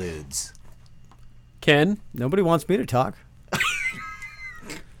 interludes. Ken? Nobody wants me to talk.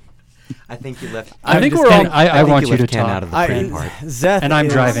 I think you left. I think just we're all- Ken, I think want you to left Ken talk. out of the prank part. Zeth And I'm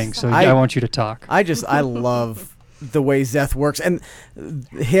is- driving, so I want you to talk. I love the way Zeth works, and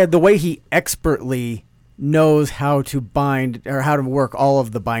the way he expertly knows how to bind or how to work all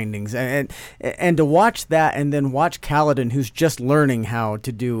of the bindings, and to watch that, and then watch Kaladin, who's just learning how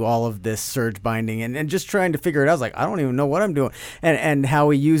to do all of this surge binding, and just trying to figure it out. I was like, I don't even know what I'm doing, and how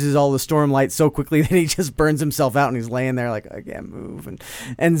he uses all the storm light so quickly that he just burns himself out, and he's laying there like, I can't move,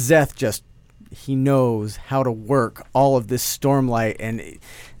 and Zeth just. He knows how to work all of this stormlight and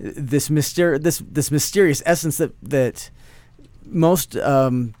this mysterious essence that most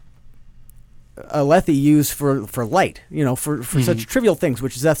Alethi use for light, for such trivial things,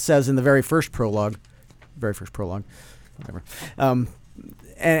 which Zeth says in the very first prologue, whatever.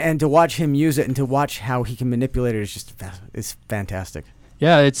 And to watch him use it and to watch how he can manipulate it is it's fantastic.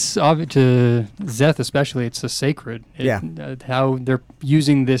 Yeah, it's obvious to Zeth especially. It's a sacred. How they're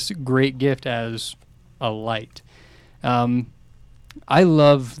using this great gift as a light. I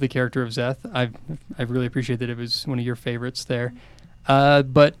love the character of Zeth. I really appreciate that it was one of your favorites there.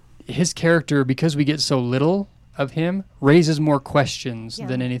 But his character, because we get so little of him, raises more questions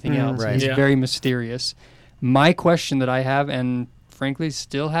than anything else. right. He's Yeah. very mysterious. My question that I have, and frankly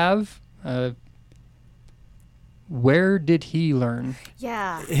still have, where did he learn?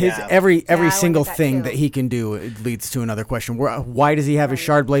 Yeah. Every I single wondered that thing too. that he can do it leads to another question. Why does he have his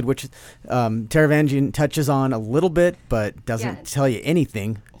shard blade, which Taravangian touches on a little bit, but doesn't Yeah. tell you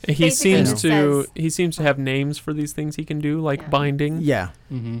anything? He Basically seems just to says- have names for these things he can do, like Yeah. binding. Yeah,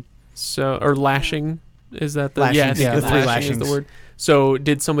 Mm-hmm. So or lashing. Is that the Lashings, yeah, the three lashing is the lashings. word. So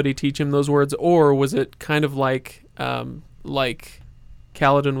did somebody teach him those words, or was it kind of like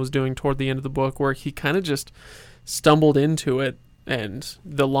Kaladin was doing toward the end of the book, where he kind of just stumbled into it, and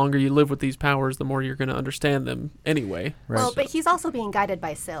the longer you live with these powers, the more you're going to understand them anyway. right. Well, but he's also being guided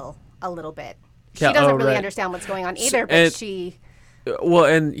by Syl a little bit. She Yeah, doesn't oh, really right. understand what's going on So- either, but and- she. Well,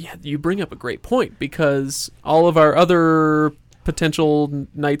 and yeah, you bring up a great point, because all of our other potential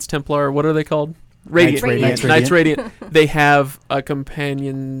Knights Templar, what are they called? Radiant. Radiant. Knights Radiant. They have a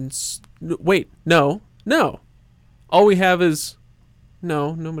companion's. Wait, no. All we have is.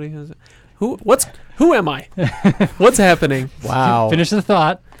 No, nobody has it. Who am I? What's happening? Wow. Finish the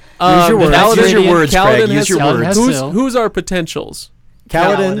thought. Use your the words. Kaladin- Use your words, Kaladin Craig. has- Use your Kaladin has words. Syl. Who's our potentials?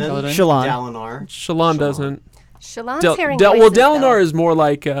 Kaladin, Kaladin. Shallan. Dalinar. Shallan doesn't. Shallan's hearing Well, voices, Dalinar though. is more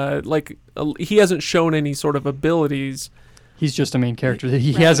like he hasn't shown any sort of abilities. He's just a main character.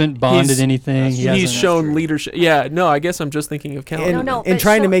 He Right. hasn't bonded He's- anything. He He's hasn't- shown leadership. Yeah, no, I guess I'm just thinking of Kaladin. No, In but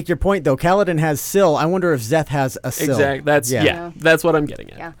trying to Shal- make your point, though, Kaladin has Syl. I wonder if Zeth has a Syl. Exactly. That's Yeah. yeah. That's what I'm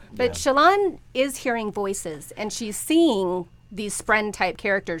getting at. Yeah, but Shallan is hearing voices, and she's seeing these Spren type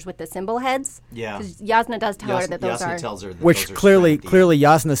characters with the symbol heads. Yeah. 'Cause Yasna does tell her that those Yasna are, tells her that Which those are clearly Spren.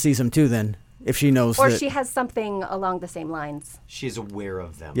 Yasna sees him too. Then, if she knows or that, she has something along the same lines. She's aware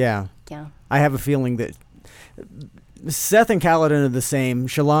of them. yeah, Yeah. I have a feeling that Seth and Kaladin are the same.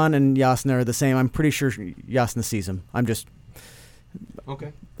 Shallan and Yasna are the same. I'm pretty sure Yasna sees him.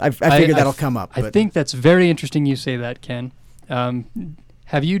 Okay. I figured that'll come up. I but think that's very interesting you say that, Ken.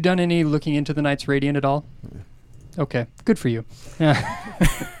 Have you done any looking into the Knights Radiant at all? Okay, good for you.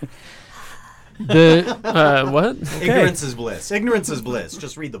 What? Ignorance is bliss. Ignorance is bliss.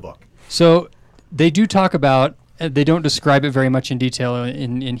 Just read the book. So they do talk about, they don't describe it very much in detail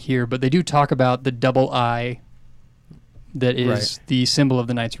in here, but they do talk about the double eye that is Right. the symbol of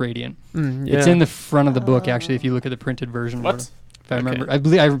the Knights Radiant. Yeah. It's in the front of the book, actually, if you look at the printed version. What? If I remember. I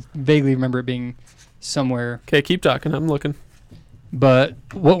vaguely remember it being somewhere. Okay, keep talking. I'm looking. But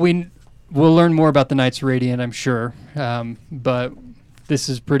we'll learn more about the Knights Radiant, I'm sure. But this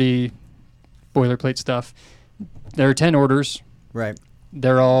is pretty boilerplate stuff. There are 10 orders. right.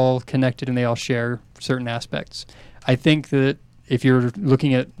 They're all connected and they all share certain aspects. I think that if you're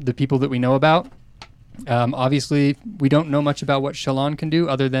looking at the people that we know about, Obviously, we don't know much about what Shallan can do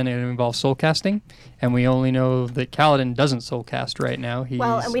other than it involves soul casting, and we only know that Kaladin doesn't soul cast right now.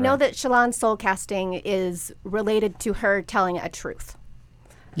 Well, and we know that Shallan's soul casting is related to her telling a truth.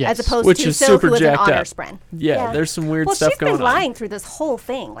 Yes. As opposed Which to is Sylph, super who is an jacked honor up. spren. Yeah, there's some weird well, stuff she's going been on. lying through this whole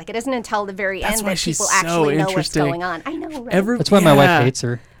thing. Like, it isn't until the very That's end why that she's people so actually know what's interesting. going on. I know, right? That's why my wife hates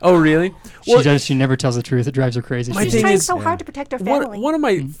her. Oh, really? She never tells the truth. It drives her crazy. My She's thing trying is- so hard to protect her family. One of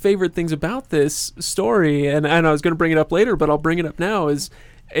my favorite things about this story, and I was going to bring it up later, but I'll bring it up now, is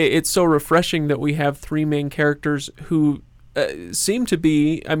it's so refreshing that we have three main characters who seem to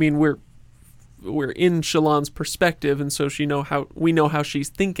be. I mean, we're in Shallan's perspective, and so we know how she's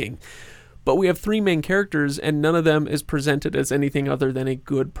thinking. But we have three main characters, and none of them is presented as anything other than a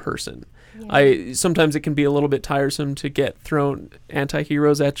good person. Yeah. Sometimes it can be a little bit tiresome to get thrown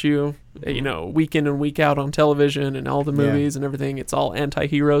anti-heroes at you, week in and week out on television and all the movies and everything. It's all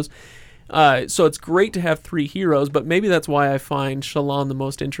anti-heroes. So it's great to have three heroes, but maybe that's why I find Shallan the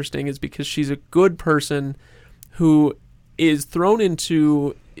most interesting, is because she's a good person who is thrown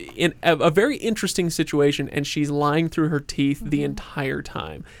into a very interesting situation, and she's lying through her teeth the entire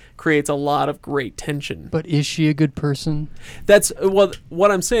time. Creates a lot of great tension. But is she a good person? That's what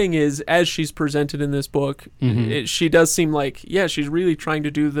I'm saying is, as she's presented in this book, she does seem like, she's really trying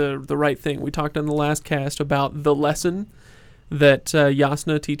to do the right thing. We talked on the last cast about the lesson that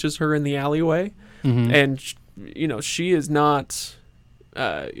Jasnah teaches her in the alleyway, and she is not.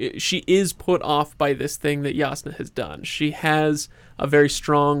 She is put off by this thing that Jasnah has done. She has a very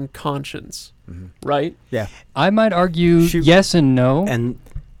strong conscience, right? Yeah. I might argue yes and no. And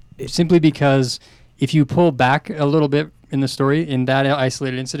simply because if you pull back a little bit in the story, in that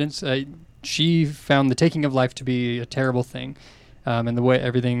isolated incident, she found the taking of life to be a terrible thing, and the way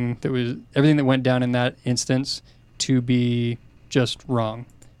everything that went down in that instance to be just wrong,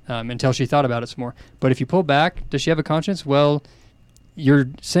 until she thought about it some more. But if you pull back, does she have a conscience? Well, you're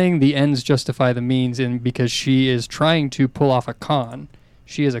saying the ends justify the means, and because she is trying to pull off a con.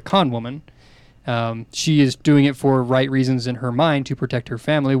 She is a con woman. She is doing it for right reasons in her mind to protect her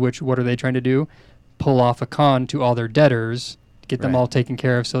family, which, what are they trying to do? Pull off a con to all their debtors, get them all taken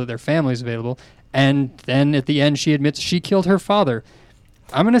care of so that their family is available. And then at the end, she admits she killed her father.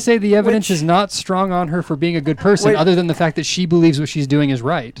 I'm going to say the evidence is not strong on her for being a good person, other than the fact that she believes what she's doing is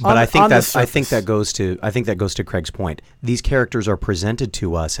right. But I think that goes to Craig's point. These characters are presented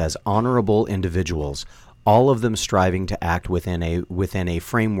to us as honorable individuals, all of them striving to act within a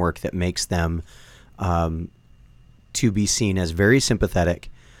framework that makes them to be seen as very sympathetic.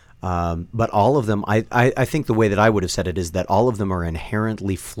 But all of them, I think the way that I would have said it is that all of them are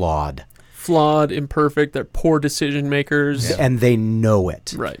inherently flawed. Flawed, imperfect, they're poor decision makers. And they know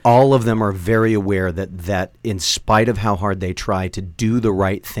it. Right. All of them are very aware that in spite of how hard they try to do the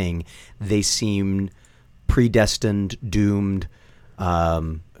right thing, they seem predestined, doomed,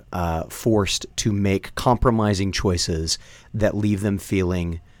 forced to make compromising choices that leave them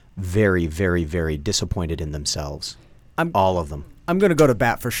feeling very, very, very disappointed in themselves. All of them. I'm going to go to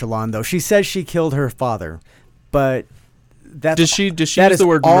bat for Shallan, though. She says she killed her father, but does she use that is the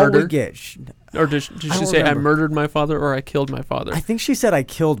word all murder? we get. Or does she I don't say, I remember. murdered my father, or I killed my father? I think she said I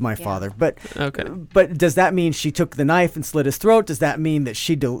killed my father, but Okay. But does that mean she took the knife and slit his throat? Does that mean that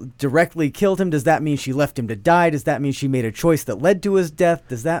she directly killed him? Does that mean she left him to die? Does that mean she made a choice that led to his death?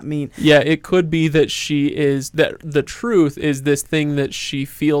 Does that mean... Yeah, it could be that that the truth is this thing that she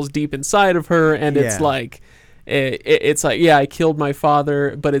feels deep inside of her, and it's like... It's like, I killed my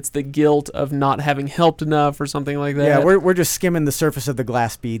father, but it's the guilt of not having helped enough or something like that. Yeah, we're just skimming the surface of the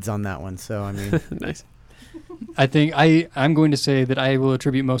glass beads on that one, so I mean... Nice. I think I'm going to say that I will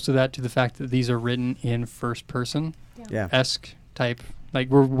attribute most of that to the fact that these are written in first person esque type. Like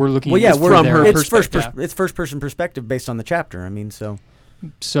we're looking well, yeah, from her it's perspective. It's first person perspective based on the chapter. I mean, so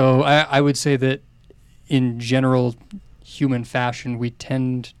I would say that in general human fashion, we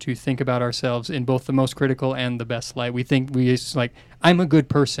tend to think about ourselves in both the most critical and the best light. We think I'm a good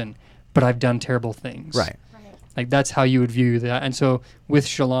person, but I've done terrible things. Right. Like that's how you would view that. And so with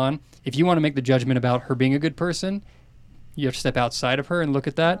Shallan, if you want to make the judgment about her being a good person, you have to step outside of her and look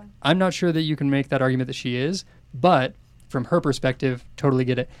at that. I'm not sure that you can make that argument that she is, but from her perspective, totally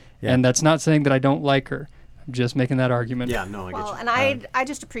get it. Yeah. And that's not saying that I don't like her. I'm just making that argument. Yeah, no, I get you. Well, and I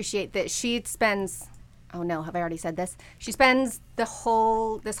just appreciate that she spends... Oh no, have I already said this? She spends this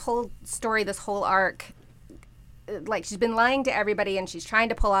whole story, this whole arc, like she's been lying to everybody and she's trying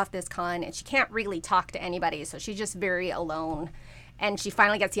to pull off this con and she can't really talk to anybody, so she's just very alone. And she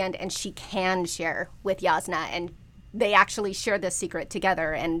finally gets the end and she can share with Jasnah, and they actually share this secret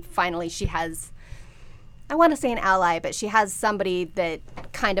together, and finally she has I want to say an ally, but she has somebody that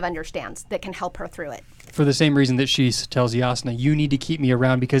kind of understands, that can help her through it. For the same reason that she tells Yasna, you need to keep me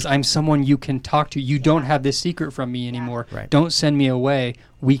around because I'm someone you can talk to. You don't have this secret from me anymore. Right. Don't send me away.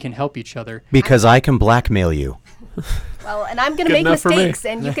 We can help each other. Because I can blackmail you. Well, and I'm going to Good make enough for me. mistakes,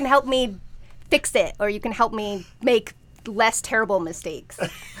 and you can help me fix it, or you can help me make less terrible mistakes.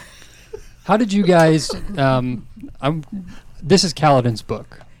 How did you guys... this is Kaladin's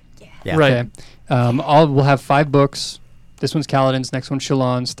book. Yeah. Right. Okay. We'll have 5 books. This one's Kaladin's, next one's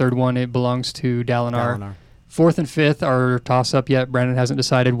Shallan's, third one, it belongs to Dalinar. Dalinar. 4th and 5th are toss-up yet. Brandon hasn't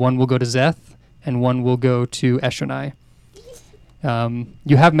decided. One will go to Szeth, and one will go to Eshonai.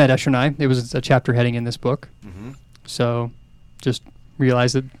 You have met Eshonai. It was a chapter heading in this book. So just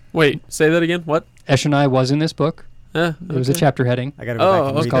realize that Wait, say that again. What? Eshonai was in this book. It was a Okay. chapter heading. I got to go back and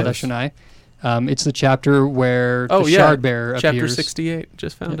it's read It's called those. Eshonai. It's the chapter where Oh, the yeah. Shard Bearer Chapter appears. 68.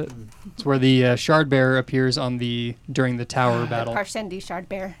 Just found it. It's where the Shard Bearer appears during the tower battle. Parshendi Shard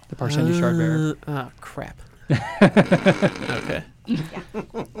Bear. The Parshendi Shard Bearer. Oh, crap. Okay.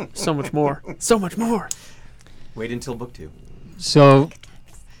 So much more. So much more. Wait until book 2. So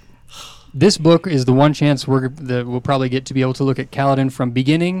this book is the one chance we'll probably get to be able to look at Kaladin from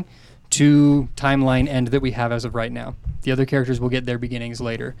beginning to timeline end that we have as of right now. The other characters will get their beginnings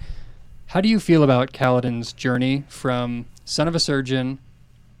later. How do you feel about Kaladin's journey from son of a surgeon,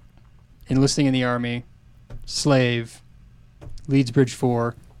 enlisting in the army, slave, leads Bridge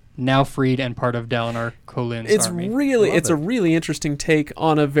 4, now freed and part of Dalinar Kholin's army? It's a really interesting take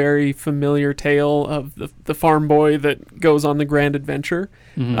on a very familiar tale of the farm boy that goes on the grand adventure.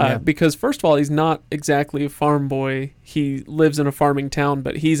 Because first of all, he's not exactly a farm boy. He lives in a farming town,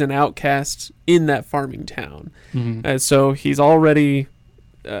 but he's an outcast in that farming town. So he's already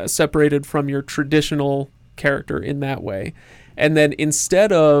separated from your traditional character in that way. And then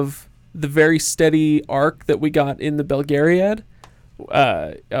instead of the very steady arc that we got in the Belgariad,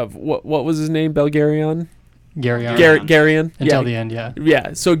 of what was his name? Belgarion? Garyon. Garyon. Until the end, yeah.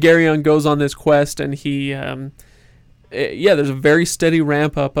 Yeah, so Garyon goes on this quest, and he, there's a very steady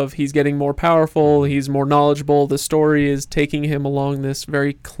ramp up of he's getting more powerful, he's more knowledgeable. The story is taking him along this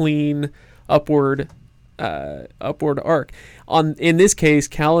very clean upward arc. In this case,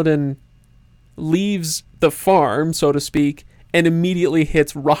 Kaladin leaves the farm, so to speak, and immediately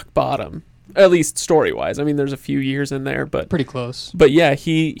hits rock bottom. At least story-wise. I mean, there's a few years in there, but Pretty close. But yeah,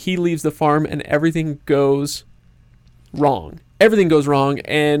 he leaves the farm and everything goes wrong. Everything goes wrong,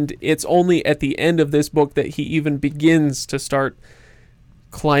 and it's only at the end of this book that he even begins to start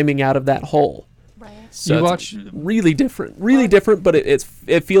climbing out of that hole. Right. So You it's watch- really different, but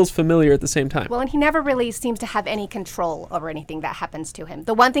it feels familiar at the same time. Well, and he never really seems to have any control over anything that happens to him.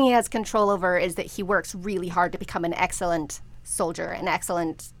 The one thing he has control over is that he works really hard to become an excellent soldier, an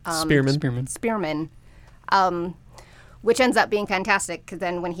excellent spearman, which ends up being fantastic because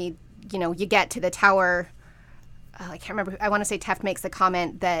then when you get to the tower, I can't remember. I want to say Teft makes the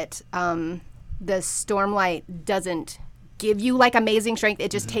comment that the Stormlight doesn't give you like amazing strength. It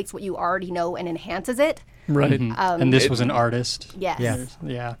just takes what you already know and enhances it. Right. And this was an artist. Yes.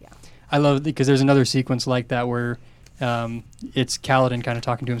 Yeah. I love it because there's another sequence like that where it's Kaladin kind of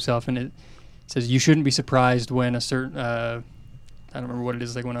talking to himself, and it says, you shouldn't be surprised when a certain, I don't remember what it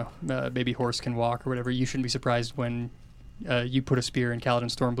is, like when a baby horse can walk or whatever. You shouldn't be surprised when you put a spear in Kaladin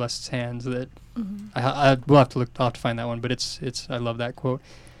Stormbless's hands. That we'll have to look. I'll have to find that one, but it's. I love that quote.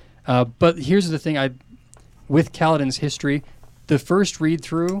 But here's the thing: with Kaladin's history, the first read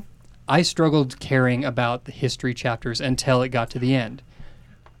through, I struggled caring about the history chapters until it got to the end.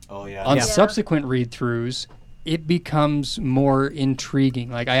 Oh, yeah. On subsequent read throughs, it becomes more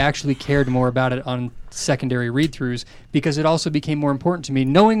intriguing. Like, I actually cared more about it on secondary read throughs because it also became more important to me,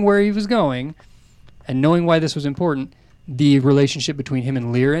 knowing where he was going and knowing why this was important. The relationship between him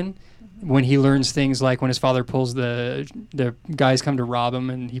and Lirin, when he learns things like when his father pulls the guys come to rob him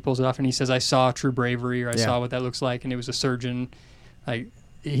and he pulls it off and he says, I saw true bravery, or I saw what that looks like, and it was a surgeon. But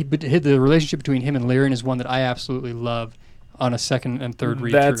the relationship between him and Lirin is one that I absolutely love on a second and third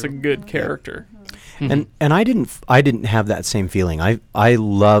read That's a through. good character. And I didn't have that same feeling. I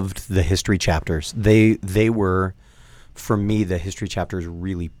loved the history chapters. They were, for me, the history chapters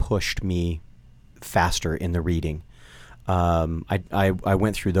really pushed me faster in the reading. I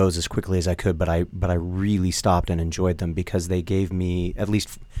went through those as quickly as I could, but I really stopped and enjoyed them because they gave me, at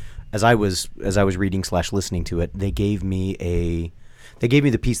least as I was reading / listening to it, they gave me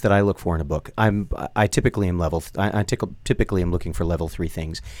the piece that I look for in a book. I typically am typically am looking for level 3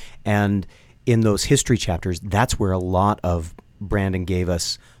 things, and in those history chapters, that's where a lot of Brandon gave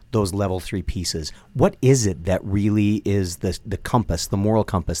us those level 3 pieces. What is it that really is the compass, the moral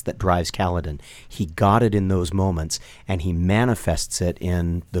compass that drives Kaladin? He got it in those moments, and he manifests it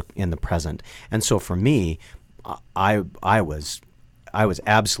in the present. And so for me, I was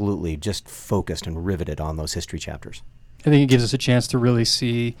absolutely just focused and riveted on those history chapters. I think it gives us a chance to really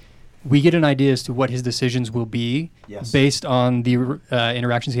see. We get an idea as to what his decisions will be based on the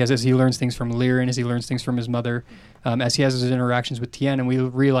interactions he has as he learns things from Lyrin, as he learns things from his mother, as he has his interactions with Tien, and we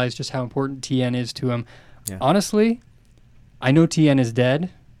realize just how important Tien is to him. Yeah. Honestly, I know Tien is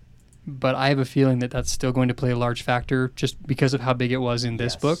dead, but I have a feeling that that's still going to play a large factor just because of how big it was in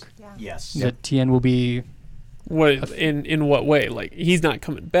this book. Yeah. Yes. That Tien will be... What in what way? Like, he's not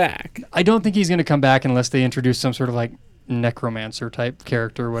coming back. I don't think he's going to come back unless they introduce some sort of like necromancer type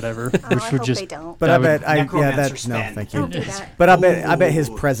character or whatever, which I would hope just. they don't. But I bet no, thank you. Don't do that. But I bet his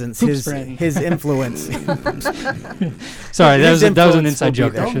presence, his influence. Sorry, that was an influence inside will be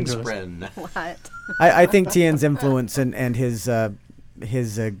joke. there. I shouldn't do this. What? I think Tien's influence and his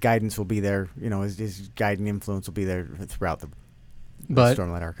guidance will be there. You know, his guiding influence will be there throughout the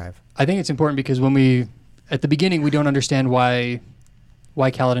Stormlight Archive. I think it's important because when we, at the beginning, we don't understand why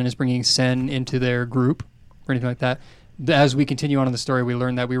Kaladin is bringing Sen into their group or anything like that. As we continue on in the story, we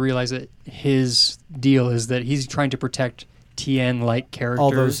learn that we realize that his deal is that he's trying to protect Tien-like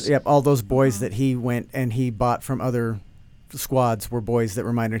characters. All those boys that he went and he bought from other squads were boys that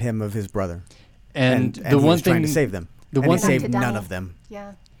reminded him of his brother. And the he one was thing trying to save them. The and one he thing saved none of them.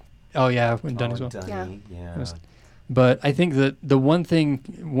 Yeah. Oh yeah, when done as well. Yeah. But I think that the one thing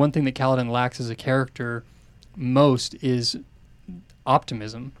that Kaladin lacks as a character most is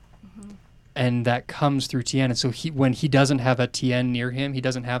optimism. And that comes through Tien. And so when he doesn't have a Tien near him, he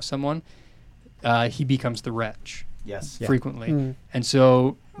doesn't have someone, he becomes the wretch. Yes. Frequently. Mm. And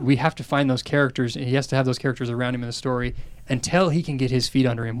so we have to find those characters, and he has to have those characters around him in the story until he can get his feet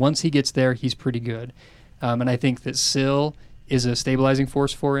under him. Once he gets there, he's pretty good. And I think that Syl is a stabilizing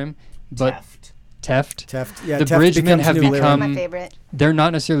force for him. But Teft. Yeah, the Teft Bridgemen have becomes become my favorite. They're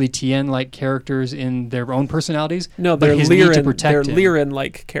not necessarily Tien-like characters in their own personalities. No, but they're his need to Lyrin. protect They're him.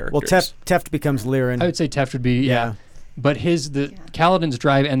 Lyrin-like characters. Well, Teft becomes Lyrin. I would say Teft would be but Kaladin's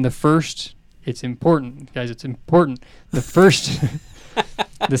drive and it's important, guys. It's important.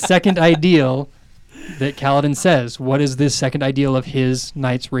 The second ideal that Kaladin says. What is this second ideal of his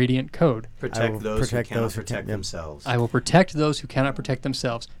Knights Radiant code? Protect those who cannot protect themselves. I will protect those who cannot protect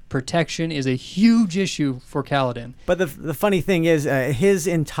themselves. Protection is a huge issue for Kaladin. But the funny thing is, his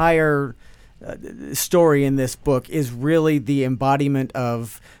entire story in this book is really the embodiment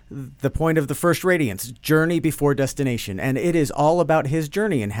of the point of the First Radiance, journey before destination. And it is all about his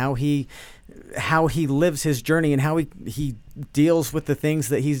journey and how he lives his journey and how he deals with the things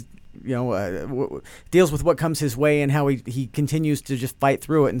that he's, deals with what comes his way and how he continues to just fight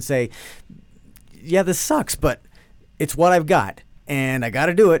through it and say, yeah, this sucks, but it's what I've got and I got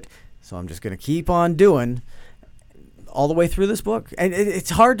to do it. So I'm just going to keep on doing all the way through this book. And it's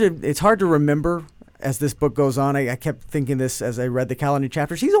hard to remember as this book goes on. I kept thinking this as I read the Kaladin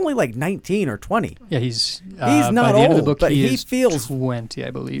chapters. He's only like 19 or 20. Yeah, he's not by the old, end of the book, but he is feels 20,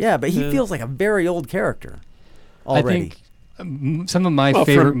 I believe. Yeah, but he feels like a very old character already. I think some of my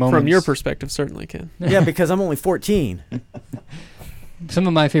favorite moments from your perspective, certainly, Ken. Yeah, because I'm only 14. Some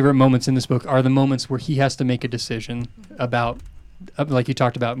of my favorite moments in this book are the moments where he has to make a decision about, like you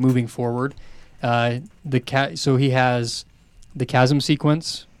talked about, moving forward. So he has the chasm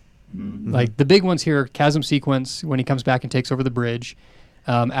sequence. Mm-hmm. Like the big ones here, chasm sequence when he comes back and takes over the bridge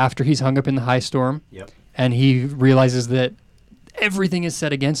after he's hung up in the high storm. Yep. And he realizes that everything is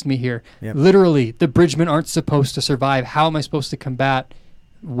set against me here. Yep. Literally, the bridgemen aren't supposed to survive. How am I supposed to combat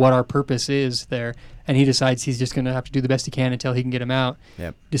what our purpose is there? And he decides he's just going to have to do the best he can until he can get him out.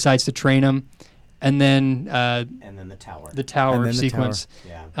 Yep. Decides to train him. And then the tower. The tower sequence.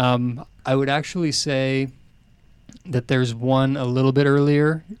 Yeah. I would actually say that there's one a little bit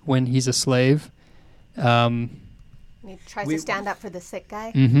earlier when he's a slave. He tries to stand up for the sick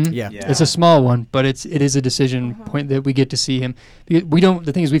guy. Mm-hmm. Yeah. It's a small one, but it is a decision point that we get to see him.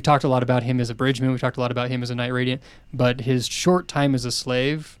 The thing is, we've talked a lot about him as a bridgeman. We've talked a lot about him as a Knight Radiant, but his short time as a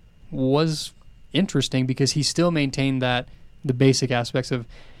slave was interesting because he still maintained the basic aspects of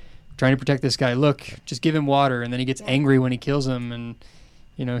trying to protect this guy. Look, just give him water, and then he gets angry when he kills him, and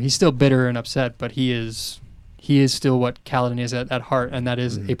he's still bitter and upset, but he is still what Kaladin is at heart, and that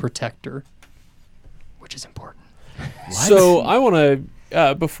is a protector, which is important. So I want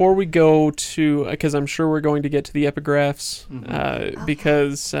to, before we go to, because I'm sure we're going to get to the epigraphs,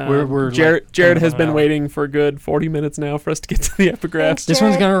 because Jared has been waiting for a good 40 minutes now for us to get to the epigraphs. This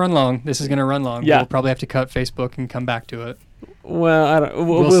one's going to run long. This is going to run long. Yeah. We'll probably have to cut Facebook and come back to it. Well, I don't.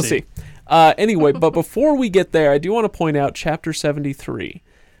 We'll, We'll see. see. Anyway, but before we get there, I do want to point out Chapter 73.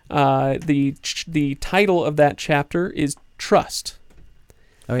 The title of that chapter is Trust.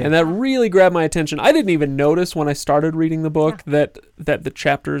 Oh, yeah. And that really grabbed my attention. I didn't even notice when I started reading the book that the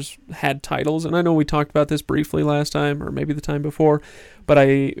chapters had titles. And I know we talked about this briefly last time, or maybe the time before. But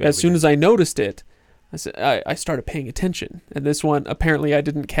as soon as I noticed it, I started paying attention. And this one, apparently I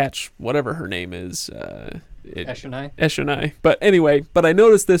didn't catch whatever her name is. Eshonai? Eshonai. But anyway, I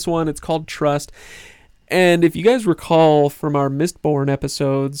noticed this one. It's called Trust. And if you guys recall from our Mistborn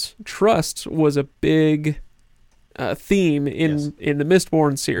episodes, trust was a big theme in the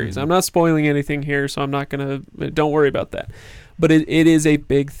Mistborn series. I'm not spoiling anything here, so I'm not going to... Don't worry about that. But it is a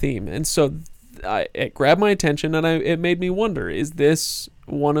big theme. And so it grabbed my attention, and it made me wonder, is this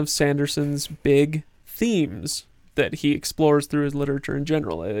one of Sanderson's big themes that he explores through his literature in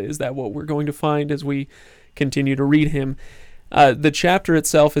general? Is that what we're going to find as we continue to read him? The chapter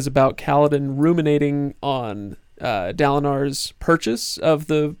itself is about Kaladin ruminating on Dalinar's purchase of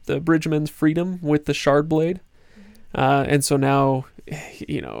the Bridgeman's freedom with the shard blade. And so now,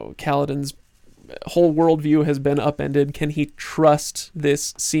 Kaladin's whole worldview has been upended. Can he trust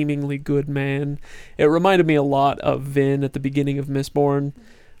this seemingly good man? It reminded me a lot of Vin at the beginning of Mistborn,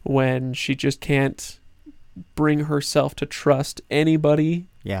 when she just can't bring herself to trust anybody.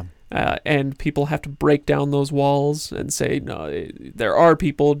 Yeah. And people have to break down those walls and say, no, there are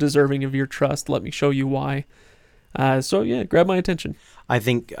people deserving of your trust. Let me show you why. So yeah, grab my attention. I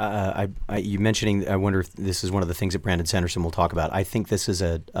think you mentioning, I wonder if this is one of the things that Brandon Sanderson will talk about. I think this is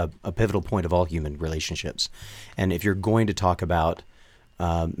a pivotal point of all human relationships. And if you're going to talk about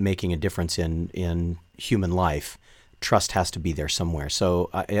making a difference in human life, trust has to be there somewhere. So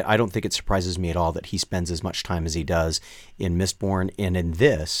I don't think it surprises me at all that he spends as much time as he does in Mistborn and in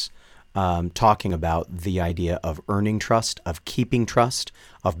this, talking about the idea of earning trust, of keeping trust,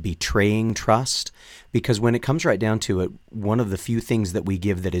 of betraying trust. Because when it comes right down to it, one of the few things that we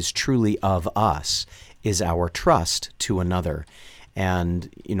give that is truly of us is our trust to another. And,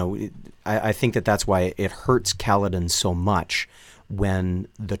 I think that's why it hurts Kaladin so much when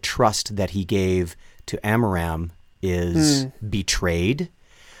the trust that he gave to Amaram is betrayed.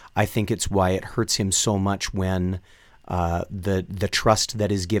 I think it's why it hurts him so much when the trust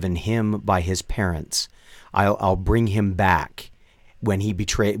that is given him by his parents, I'll bring him back, when he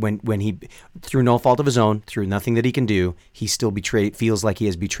betrayed, when he, through no fault of his own, through nothing that he can do, he still feels like he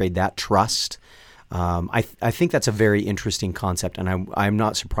has betrayed that trust. I think that's a very interesting concept, and I'm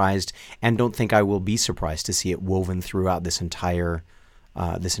not surprised, and don't think I will be surprised to see it woven throughout this entire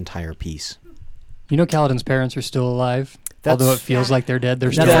piece. Kaladin's parents are still alive. Although it feels like they're dead,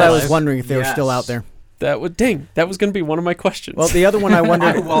 they're still That's alive. what I was wondering, if they were still out there. That was going to be one of my questions. Well, the other one I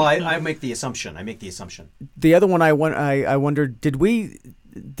wondered. I make the assumption. The other one I wondered,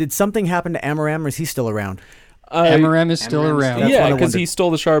 did something happen to Amaram, or is he still around? Amaram is still around. That's Yeah, what I because wondered. he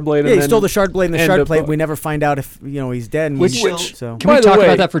stole the shard blade. Yeah, he stole the shard blade and the end shard up- blade. We never find out if he's dead. Which- so. Can By we the talk way,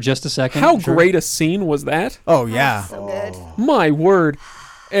 about that for just a second? How great a scene was that? Oh yeah. So good. My word.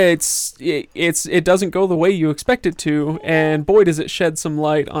 It doesn't go the way you expect it to, and boy does it shed some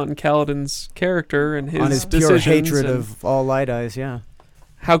light on Kaladin's character and On his pure decisions hatred and of all Light Eyes. Yeah.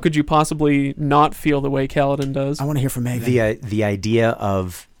 how could you possibly not feel the way Kaladin does? I want to hear from Megan. The idea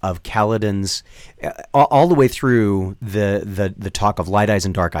of Kaladin's all the way through the talk of light eyes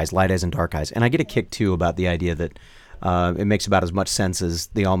and dark eyes, and I get a kick too about the idea that it makes about as much sense as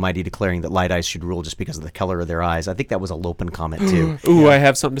the Almighty declaring that light eyes should rule just because of the color of their eyes. I think that was a Lopen comment too. Ooh, I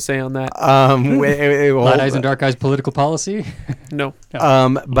have something to say on that. Light eyes and dark eyes political policy? No.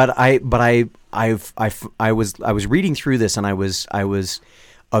 But I was reading through this, and I was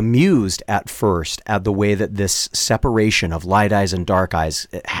amused at first at the way that this separation of light eyes and dark eyes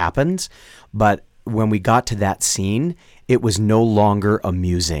happened. But when we got to that scene, it was no longer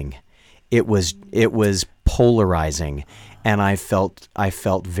amusing. It was polarizing, and I felt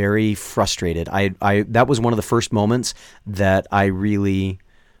very frustrated. I that was one of the first moments that I really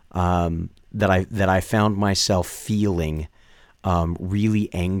that I found myself feeling really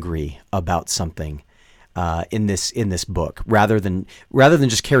angry about something in this book, rather than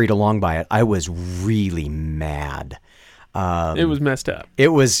just carried along by it. I was really mad. It was messed up. It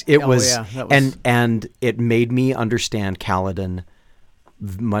was, yeah, that was... and it made me understand Kaladin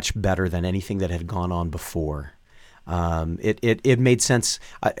much better than anything that had gone on before. It made sense.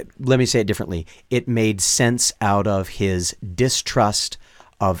 Let me say it differently. It made sense out of his distrust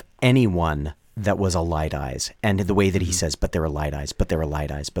of anyone that was a light eyes, and the way that he says, but there are light eyes, but there are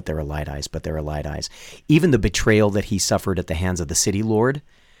light eyes, but there are light eyes, but there are light eyes. Even the betrayal that he suffered at the hands of the City Lord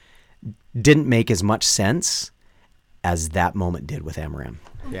didn't make as much sense as that moment did with Amaram.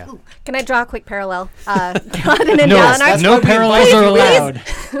 Yeah. Can I draw a quick parallel? Kaladin and No, Dalinar. no parallels are allowed.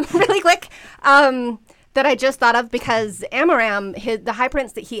 Really quick. That I just thought of because Amaram, the high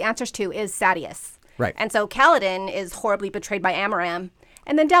prince that he answers to is Sadeas. Right. And so Kaladin is horribly betrayed by Amaram.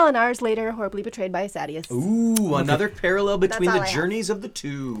 And then Dalinar is later horribly betrayed by Sadeas. Ooh, another parallel between all the I have. journeys of the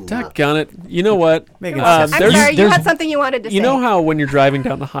two. Doggone it. You know what? Making I'm sense. sorry, you there's- had something you wanted to say. You know how when you're driving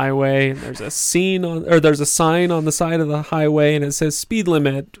down the highway and there's a there's a sign on the side of the highway and it says speed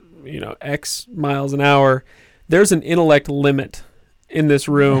limit, X miles an hour. There's an intellect limit in this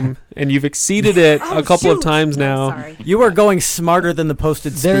room and you've exceeded it a couple of times No, now. sorry. You are going smarter than the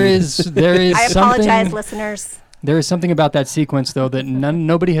posted speed. There is I something. apologize, listeners. There is something about that sequence, though, that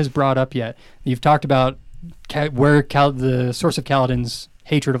nobody has brought up yet. You've talked about where the source of Kaladin's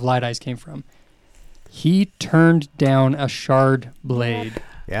hatred of Light Eyes came from. He turned down a shard blade.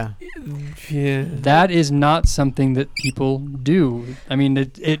 Yeah. Yeah. That is not something that people do. I mean,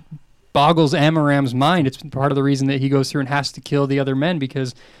 it boggles Amaram's mind. It's part of the reason that he goes through and has to kill the other men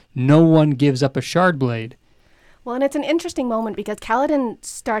because no one gives up a shard blade. Well, and it's an interesting moment because Kaladin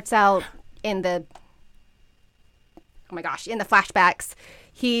starts out in the flashbacks.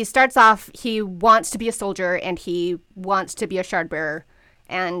 He starts off, he wants to be a soldier and he wants to be a shard bearer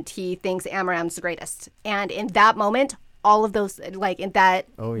and he thinks Amaram's the greatest. And in that moment, all of those, like in that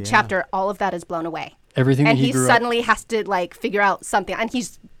chapter, all of that is blown away. Everything And that he he grew suddenly has to like figure out something and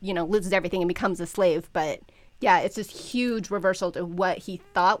he's, loses everything and becomes a slave. But yeah, it's this huge reversal to what he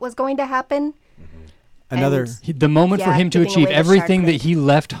thought was going to happen. Another. And- the moment for Yeah, him to giving achieve away the everything shard that blade. he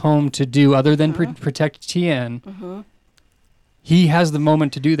left home to do other than protect Tien, he has the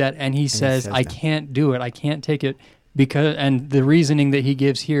moment to do that and he says, I that. can't do it. I can't take it and the reasoning that he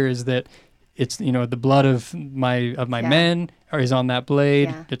gives here is that it's, the blood of my men is on that blade.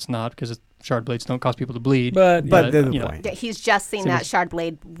 Yeah. It's not because shard blades don't cause people to bleed. But the you know, point. Yeah, he's just seen that shard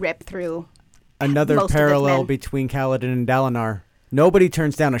blade rip through. Another most of his parallel men. between Kaladin and Dalinar. Nobody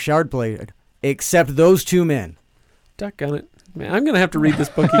turns down a shard blade except those two men. Doggone it. Man, I'm going to have to read this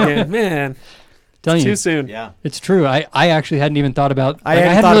book again. Man, telling too you, soon. Yeah. it's true. I actually hadn't even thought about. I Like, I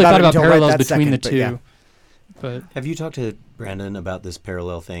hadn't hadn't thought really about thought it about until right parallels that between second, the but two. yeah. But Have you talked to Brandon about this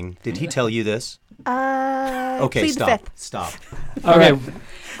parallel thing? Did he tell you this? Okay, plead the stop. fifth. Stop. All okay, right.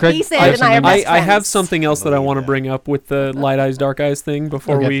 Greg, He said I have and I are something- best I have friends. something else that I want to bring up with the light eyes, dark eyes thing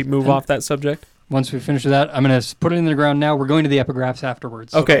before Okay. we move off that subject. Once we finish with that, I'm going to put it in the ground now. We're going to the epigraphs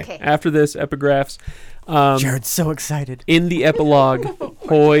afterwards. Okay. Okay. After this, epigraphs. Jared's so excited. In the epilogue,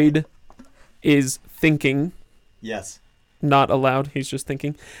 Hoyd is thinking, Yes. not aloud, he's just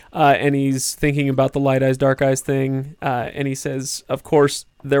thinking, and he's thinking about the light eyes, dark eyes thing, and he says, of course,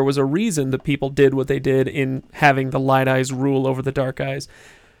 there was a reason that people did what they did in having the light eyes rule over the dark eyes.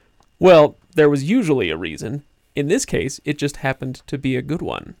 Well, there was usually a reason. In this case, it just happened to be a good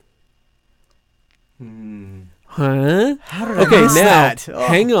one. Huh? How did I Okay, miss now, that? Oh.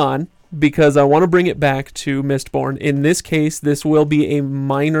 hang on, because I want to bring it back to Mistborn. In this case, this will be a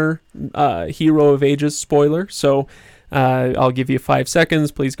minor Hero of Ages spoiler, so I'll give you 5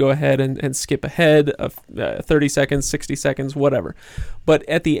 seconds. Please go ahead and skip ahead of 30 seconds, 60 seconds, whatever. But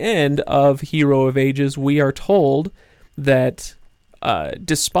at the end of Hero of Ages, we are told that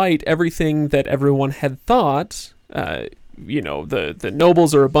despite everything that everyone had thought, the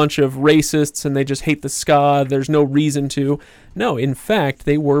nobles are a bunch of racists and they just hate the Ska. There's no reason to. No, in fact,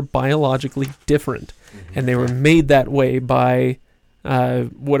 they were biologically different. And they were made that way by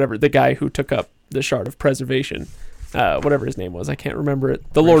the guy who took up the Shard of Preservation. Whatever his name was. I can't remember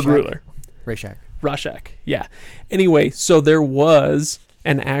it. The Lord Rashak. Ruler. Rashak. Yeah. Anyway, so there was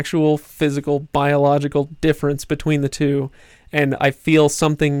an actual physical, biological difference between the two. And I feel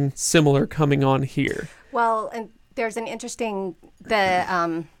something similar coming on here. Well, and there's an interesting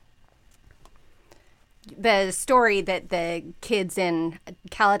the story that the kids in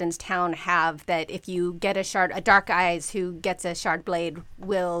Kaladin's town have that if you get a dark eyes who gets a shard blade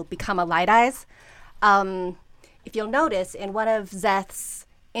will become a light eyes. If you'll notice in one of Zeth's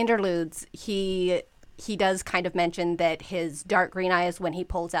interludes, he does kind of mention that his dark green eyes, when he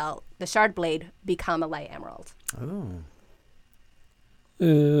pulls out the shard blade, become a light emerald.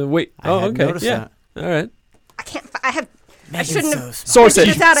 Wait. I Oh, hadn't okay. noticed Yeah. All right. I shouldn't have Source it.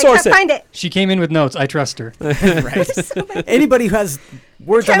 figured this out. I Source can't it. find it. She came in with notes. I trust her. Anybody who has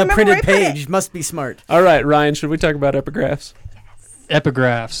words Can't on the remember printed where I put it. page must be smart. All right, Ryan, should we talk about epigraphs?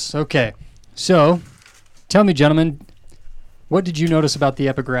 Epigraphs. Okay. So, tell me, gentlemen, what did you notice about the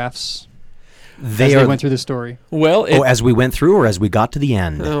epigraphs as they went through the story? Well, as we went through or as we got to the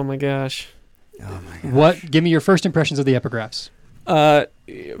end? oh my gosh. Give me your first impressions of the epigraphs.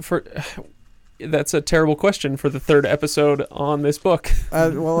 That's a terrible question for the third episode on this book.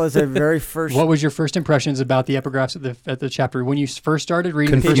 Well, as a very first. What was your first impressions about the epigraphs at the chapter when you first started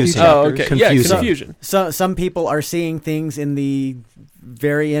reading the first few Confusing. Oh, chapters? okay. Yeah, Confusing. confusion. Some people are seeing things in the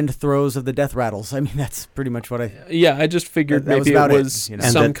very end throes of the death rattles. I mean, that's pretty much what I. Yeah, I just figured That was maybe it about it, was you know.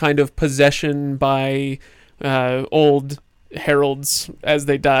 And some that- kind of possession by old heralds. As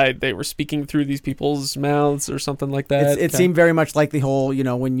they died, they were speaking through these people's mouths or something like that. It seemed very much like the whole,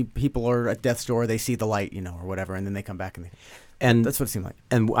 when people are at death's door, they see the light, or whatever, and then they come back and And that's what it seemed like.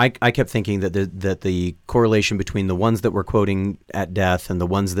 And I kept thinking that the correlation between the ones that were quoting at death and the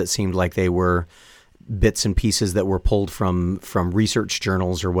ones that seemed like they were bits and pieces that were pulled from research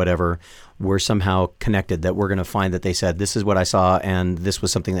journals or whatever were somehow connected, that we're going to find that they said, this is what I saw and this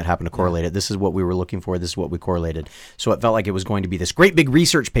was something that happened to correlate it. This is what we were looking for. This is what we correlated. So it felt like it was going to be this great big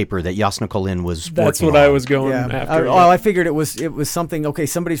research paper that Jasna Colin was That's working what I on. was going Yeah. after. I figured it was something. Okay,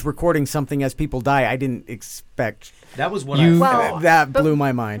 somebody's recording something as people die. I didn't expect. That was what You- Well, That but blew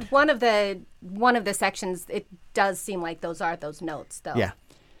my mind. One of the sections, it does seem like those are those notes, though. Yeah.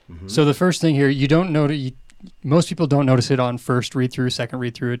 So the first thing here, you don't notice. Most people don't notice it on first read through, second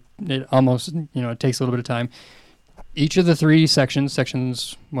read through. It almost, it takes a little bit of time. Each of the three sections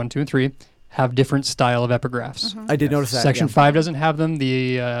 1, 2, and 3, have different style of epigraphs. I did notice that. Section yeah. 5 doesn't have them.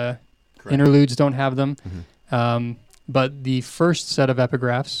 The interludes don't have them. But the first set of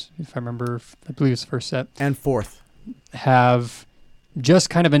epigraphs, if I remember, I believe it's the first set, And fourth. have just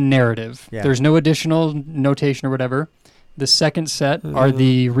kind of a narrative. Yeah. There's no additional notation or whatever. The second set are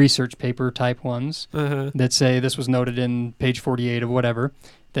the research paper type ones Uh-huh. that say this was noted in page 48 of whatever,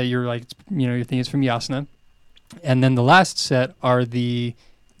 that you're like, you think it's from Jasna. And then the last set are the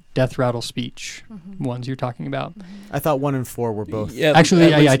death rattle speech ones you're talking about. I thought 1 and 4 were both. Yeah, Actually,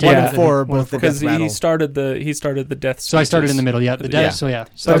 at yeah, least I 1 did. and Yeah. 4 are One both the because death rattle. he started the death. So I started in the speeches. middle, yeah. The death, Yeah. So yeah.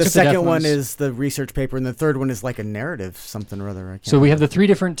 So the took death second one ones. is the research paper, and the third one is like a narrative, something or other. I can't So we have remember. the three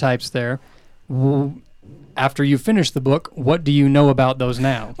different types there. After you finish the book, what do you know about those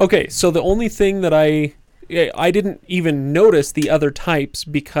now? Okay, so the only thing that I didn't even notice the other types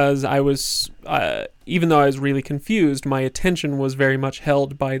because I was, even though I was really confused, my attention was very much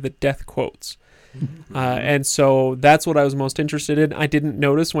held by the death quotes. And so that's what I was most interested in. I didn't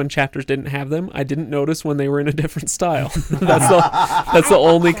notice when chapters didn't have them. I didn't notice when they were in a different style. That's the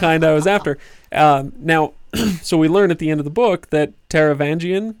only kind I was after. Now, so we learn at the end of the book that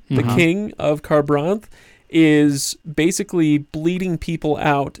Taravangian, the king of Kharbranth, is basically bleeding people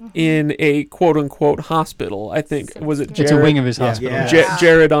out in a quote-unquote hospital. I think was it Jared? It's a wing of his hospital. Yeah.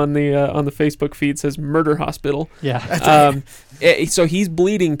 Jared on the Facebook feed says murder hospital. Yeah. So he's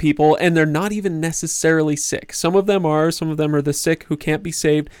bleeding people, and they're not even necessarily sick. Some of them are the sick who can't be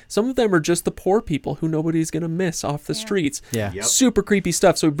saved. Some of them are just the poor people who nobody's gonna miss off the streets. Yeah. Super creepy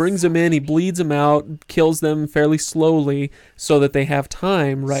stuff. So he brings them in, he bleeds them out, kills them fairly slowly, so that they have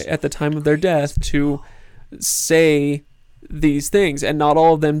time right at the time of their death to say these things. And not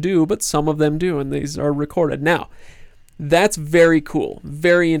all of them do, but some of them do, and these are recorded. Now, that's very cool,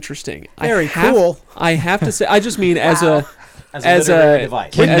 very interesting. Very cool. I have to say, I just mean as a literary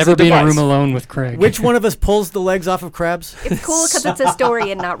device. Can as never a be in a device. room alone with Craig. Which one of us pulls the legs off of crabs? It's cool because it's a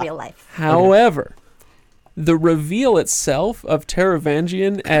story and not real life. However, the reveal itself of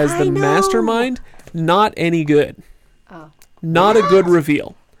Taravangian as I the know. mastermind, not any good. Oh. Not a good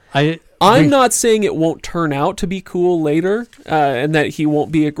reveal. I'm not saying it won't turn out to be cool later, and that he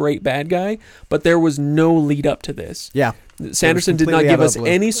won't be a great bad guy, but there was no lead up to this. Yeah. Sanderson did not completely give out of us the blue.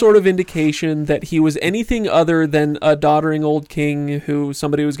 any sort of indication that he was anything other than a doddering old king who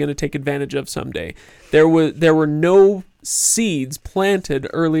somebody was going to take advantage of someday. There were no seeds planted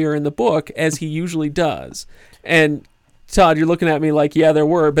earlier in the book, as he usually does. And Todd, you're looking at me like, yeah, there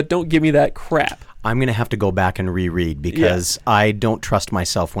were, but don't give me that crap. I'm going to have to go back and reread because I don't trust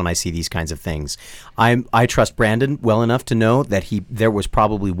myself when I see these kinds of things. I trust Brandon well enough to know that there was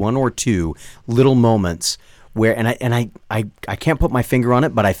probably one or two little moments where, and I can't put my finger on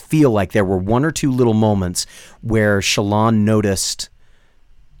it, but I feel like there were one or two little moments where Shallan noticed,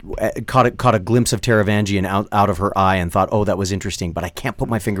 caught a glimpse of Taravangian out of her eye and thought, oh, that was interesting, but I can't put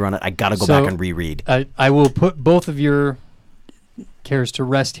my finger on it. I got to go back and reread. I will put both of your cares to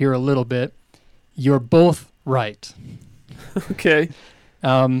rest here a little bit. You're both right. Okay.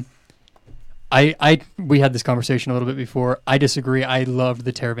 We had this conversation a little bit before. I disagree. I loved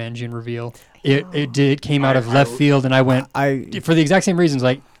the Taravangian reveal. It came out of left field, and I went for the exact same reasons.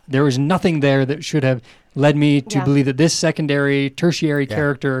 Like, there was nothing there that should have led me to believe that this secondary, tertiary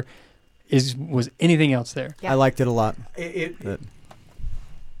character was anything else there. I liked it a lot.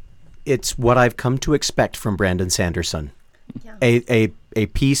 It's what I've come to expect from Brandon Sanderson. Yeah. A a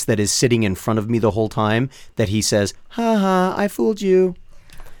piece that is sitting in front of me the whole time that he says, "Ha ha, I fooled you."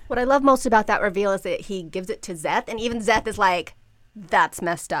 What I love most about that reveal is that he gives it to Zeth, and even Zeth is like, "That's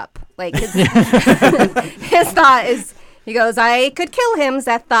messed up." Like his, his thought is, he goes, "I could kill him."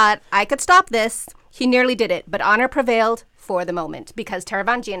 Zeth thought, "I could stop this." He nearly did it, but honor prevailed for the moment because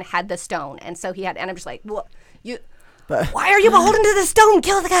Taravangian had the stone, and so he had. And I'm just like, "What? Why are you beholden to the stone?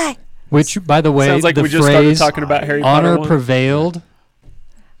 Kill the guy." Which, by the way, Sounds like the we just started phrase talking about Harry Potter "honor one. prevailed,"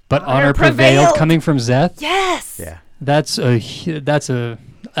 but Honor honor prevailed prevailed. coming from Zeth. Yes. Yeah. That's a.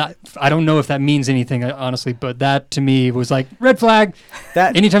 I don't know if that means anything, honestly, but that to me was like red flag.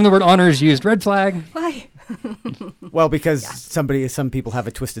 That Anytime the word honor is used, red flag. Why? well, because some people have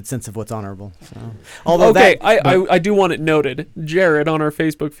a twisted sense of what's honorable. So. Although Okay, that, I do want it noted. Jared on our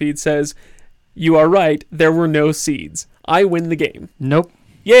Facebook feed says, "You are right. There were no seeds. I win the game. Nope.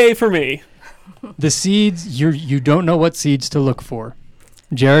 Yay for me." The seeds, you don't know what seeds to look for.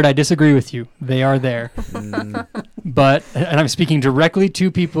 Jared, I disagree with you. They are there. But, and I'm speaking directly to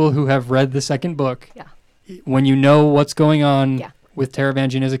people who have read the second book. Yeah. When you know what's going on Yeah. with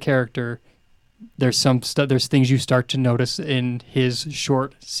Taravangian as a character, there's there's things you start to notice in his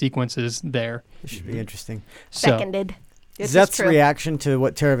short sequences there. it should be interesting. So, Seconded. This is Zeth's true. reaction to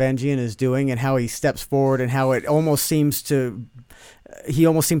what Taravangian is doing and how he steps forward and how it almost seems to he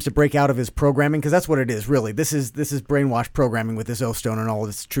almost seems to break out of his programming, because that's what it is, really. This is brainwash programming with this O-Stone and all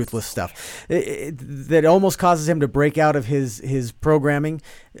this truthless stuff. That almost causes him to break out of his programming.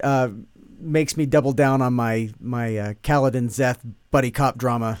 Makes me double down on my Kaladin Zeth buddy cop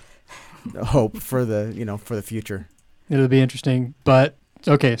drama hope for the future. it'll be interesting. But,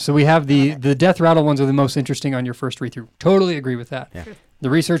 okay, so we have the death rattle ones are the most interesting on your first read-through. Totally agree with that. Yeah. The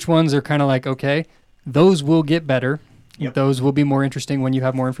research ones are kind of like, okay, those will get better. Yep. Those will be more interesting when you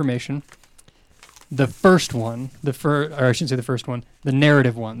have more information. The first one, or I shouldn't say the first one, the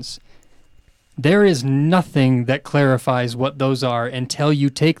narrative ones, there is nothing that clarifies what those are until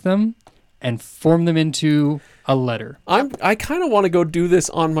you take them and form them into a letter. I kind of want to go do this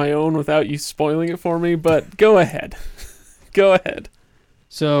on my own without you spoiling it for me, but go ahead. Go ahead.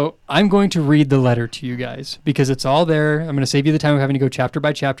 So I'm going to read the letter to you guys because it's all there. I'm going to save you the time of having to go chapter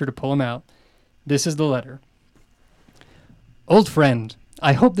by chapter to pull them out. This is the letter. Old friend,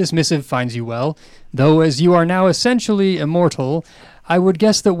 I hope this missive finds you well, though as you are now essentially immortal, I would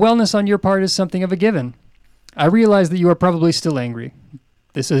guess that wellness on your part is something of a given. I realize that you are probably still angry.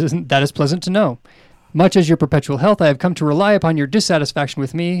 That is pleasant to know. Much as your perpetual health, I have come to rely upon your dissatisfaction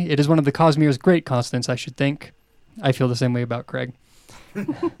with me. It is one of the Cosmere's great constants, I should think. I feel the same way about Craig.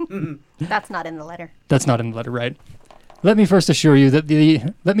 That's not in the letter. That's not in the letter, right? Let me first assure you that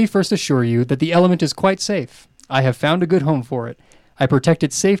the element is quite safe. I have found a good home for it. I protect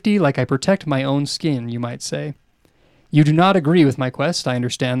its safety like I protect my own skin, you might say. You do not agree with my quest, I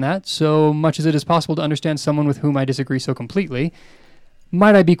understand that, so much as it is possible to understand someone with whom I disagree so completely.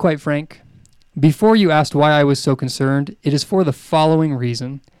 Might I be quite frank? Before you asked why I was so concerned, it is for the following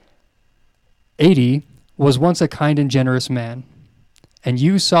reason. Adi was once a kind and generous man, and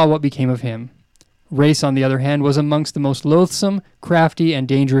you saw what became of him. Race, on the other hand, was amongst the most loathsome, crafty, and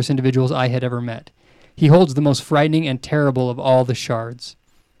dangerous individuals I had ever met. He holds the most frightening and terrible of all the shards.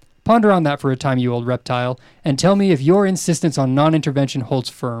 Ponder on that for a time, you old reptile, and tell me if your insistence on non-intervention holds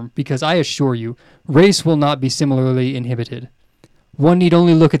firm, because I assure you, Race will not be similarly inhibited. One need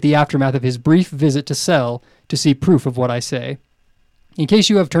only look at the aftermath of his brief visit to Cell to see proof of what I say. In case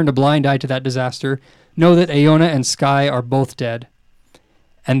you have turned a blind eye to that disaster, know that Aona and Sky are both dead,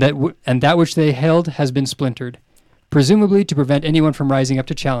 and that which they held has been splintered, presumably to prevent anyone from rising up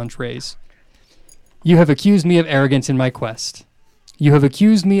to challenge Raze. You have accused me of arrogance in my quest. You have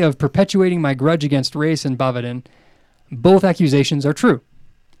accused me of perpetuating my grudge against Race and Bavadin. Both accusations are true.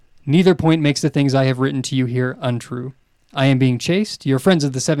 Neither point makes the things I have written to you here untrue. I am being chased. Your friends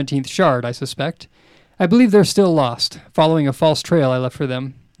of the 17th Shard, I suspect. I believe they're still lost, following a false trail I left for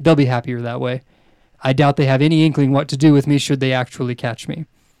them. They'll be happier that way. I doubt they have any inkling what to do with me should they actually catch me.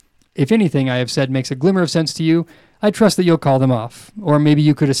 If anything I have said makes a glimmer of sense to you, I trust that you'll call them off, or maybe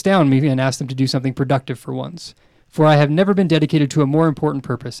you could astound me and ask them to do something productive for once. For I have never been dedicated to a more important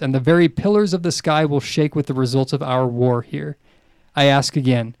purpose, and the very pillars of the sky will shake with the results of our war here. I ask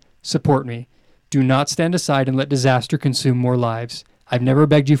again, support me. Do not stand aside and let disaster consume more lives. I've never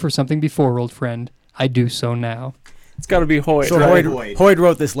begged you for something before, old friend. I do so now. It's got to be Hoyd, So right? Hoyd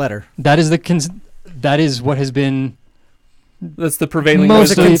wrote this letter. That is what has been That's the prevailing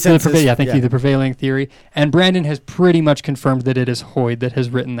mostly wisdom. the prevailing theory. And Brandon has pretty much confirmed that it is Hoyd that has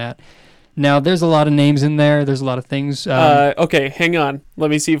written that. Now, there's a lot of names in there. There's a lot of things. Okay, hang on. Let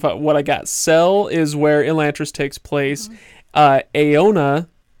me see what I got. Cell is where Elantris takes place. Aeona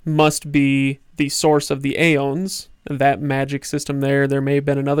must be the source of the Aeons, that magic system there. There may have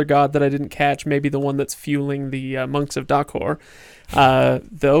been another god that I didn't catch, maybe the one that's fueling the monks of Dakor.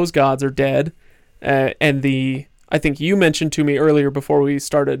 Those gods are dead. And I think you mentioned to me earlier before we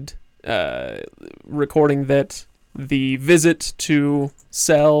started recording that the visit to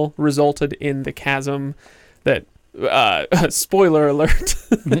Sel resulted in the chasm that spoiler alert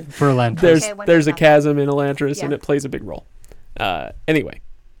For Elantris. there's a chasm in Elantris, Yeah. and it plays a big role. Anyway,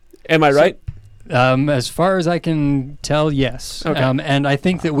 am I right? As far as I can tell, yes. Okay. And I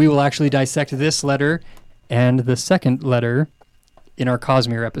think that we will actually dissect this letter and the second letter in our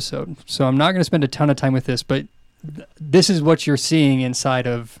Cosmere episode. So I'm not going to spend a ton of time with this, but this is what you're seeing inside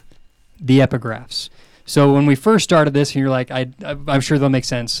of the epigraphs. So when we first started this, and you're like, I'm sure they'll make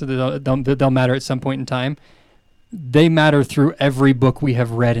sense. They'll matter at some point in time. They matter through every book we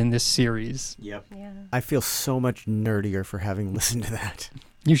have read in this series. Yep. Yeah. I feel so much nerdier for having listened to that.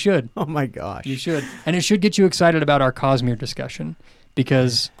 You should. Oh my gosh. You should. And it should get you excited about our Cosmere discussion,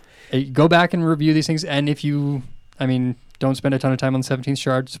 because go back and review these things. And if you, don't spend a ton of time on the 17th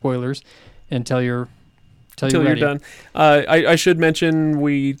Shard, spoilers, until you're You're done. I should mention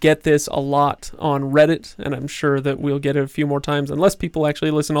we get this a lot on Reddit, and I'm sure that we'll get it a few more times, unless people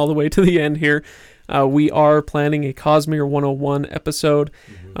actually listen all the way to the end here. We are planning a Cosmere 101 episode.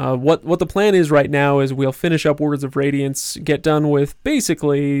 What the plan is right now is we'll finish up Words of Radiance, get done with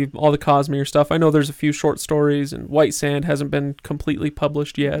basically all the Cosmere stuff. I know there's a few short stories, and White Sand hasn't been completely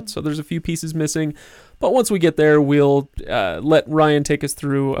published yet, so there's a few pieces missing. But once we get there, we'll let Ryan take us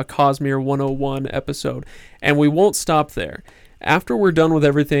through a Cosmere 101 episode. And we won't stop there. After we're done with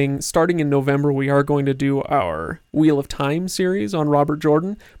everything, starting in November, we are going to do our Wheel of Time series on Robert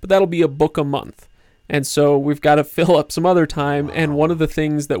Jordan, but that'll be a book a month. And so we've got to fill up some other time, and one of the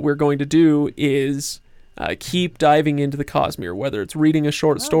things that we're going to do is keep diving into the Cosmere, whether it's reading a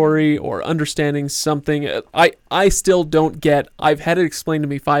short story or understanding something. I still don't get, I've had it explained to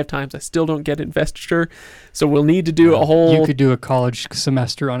me 5 times, I still don't get investiture, so we'll need to do a whole... You could do a college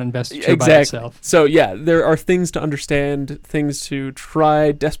semester on investiture by Exactly. itself. So yeah, there are things to understand, things to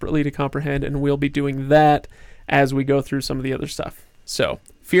try desperately to comprehend, and we'll be doing that as we go through some of the other stuff. So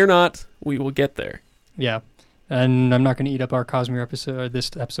fear not, we will get there. Yeah. And I'm not going to eat up our Cosmere episode, this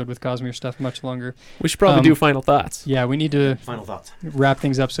episode with Cosmere stuff much longer. We should probably do final thoughts. Yeah, we need to Final thoughts. wrap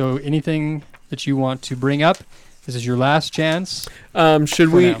things up. So anything that you want to bring up, this is your last chance. Should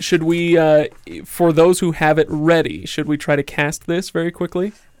we for those who have it ready, should we try to cast this very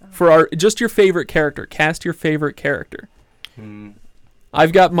quickly? For just your favorite character, cast your favorite character.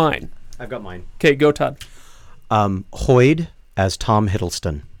 I've got mine. I've got mine. Okay, go Todd. Hoyd as Tom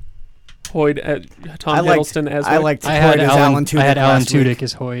Hiddleston. Hoyd, Tom Hiddleston as Hoyd. I liked I had Hoyd as Alan Tudyk. I had Alan last week. Tudyk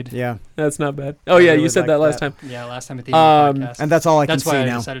as Hoyd. Yeah, That's not bad. Oh yeah, really you said that liked last that. time. Yeah, last time at the end of the podcast. and that's all I That's can why see I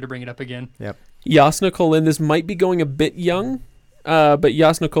now. decided to bring it up again. Yasna Colin, this might be going a bit young, but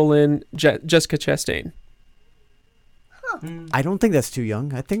Yasna Colin, Jessica Chastain. I don't think that's too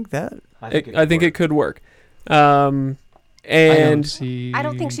young. I think that. I think it could work. I And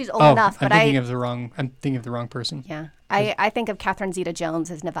don't think she's old Oh, enough, but I'm thinking of the wrong person. Yeah. I think of Catherine Zeta-Jones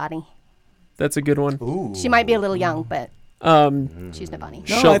as Navani. that's a good one. Ooh. She might be a little young, but Um, she's Navani.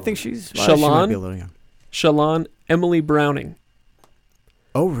 No, Shal- I think she might Shalon? be a little young. Shalon, Emily Browning.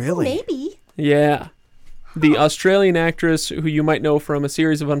 Oh, really? Maybe. Yeah. The Australian actress who you might know from a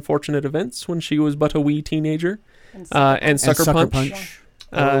series of unfortunate events when she was but a wee teenager, and Sucker Punch.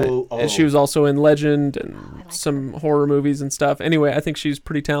 She was also in Legend and some horror movies and stuff. Anyway, I think she's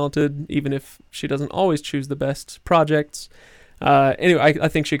pretty talented, even if she doesn't always choose the best projects. Anyway, I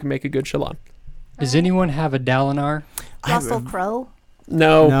think she can make a good Shalon. Does anyone have a Dalinar? Russell Crowe.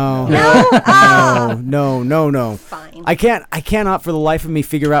 No. No. Fine. I cannot for the life of me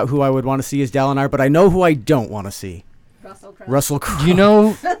figure out who I would want to see as Dalinar, but I know who I don't want to see. Russell Crowe. Russell Crowe. You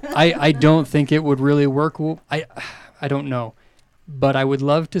know, I don't think it would really work. I don't know. But I would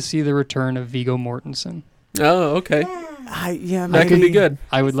love to see the return of Viggo Mortensen. Oh, okay. Yeah, That could be good.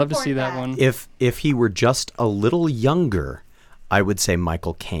 I would love to Support see that that. one. If he were just a little younger, I would say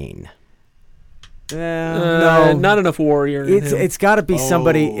Michael Caine. No, Not enough warrior. in him. It's got to be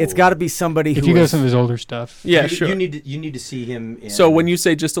somebody. It's got to be somebody If who you go is- some of his older stuff. Yeah, sure. You need to see him. So when you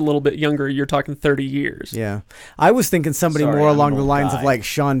say just a little bit younger, you're talking 30 years. Yeah, I was thinking somebody Sorry, more I'm along an the old lines of guy. like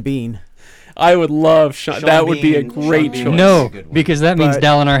Sean Bean. I would love Sean. That would be a Bean- great Sean choice. Bean. No, That's a good one. because that means But-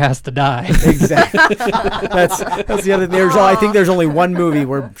 Dalinar has to die. Exactly. that's the other. I think there's only one movie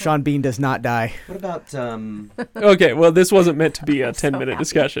where Sean Bean does not die. What about? Okay, well, this wasn't meant to be a 10-minute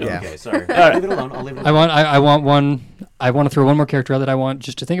discussion. Yeah. Okay, sorry. right. Leave it alone. I'll leave it I alone. want to throw one more character out that I want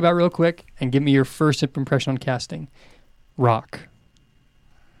just to think about real quick and give me your first impression on casting. Rock.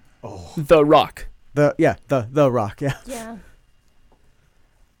 The Rock. The Rock. Yeah. Yeah.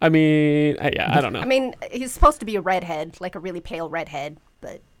 I mean, I don't know. I mean, he's supposed to be a redhead, like a really pale redhead,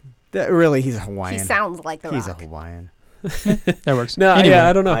 but Really, he's a Hawaiian. he sounds like the He's Rock. a Hawaiian. That works. No, Anyway, yeah,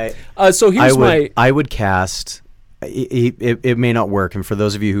 I don't know. So here's I would cast. It may not work, and for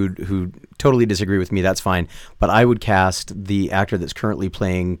those of you who totally disagree with me, that's fine. But I would cast the actor that's currently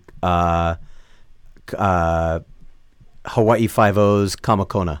playing Hawaii Five-O's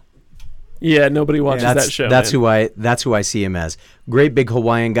Kamakona. Yeah, nobody watches That's that show. that's man. who I see him as. Great big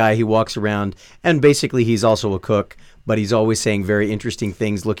Hawaiian guy. He walks around, and basically he's also a cook, but he's always saying very interesting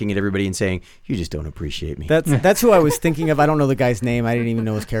things, looking at everybody and saying, "You just don't appreciate me." That's who I was thinking of. I don't know the guy's name. I didn't even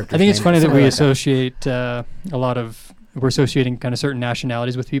know his character. I think it's funny that we Something associate we're associating kind of certain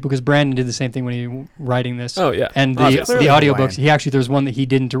nationalities with people, because Brandon did the same thing when he writing this. Oh, yeah. And the Obviously. audiobooks, there's one that he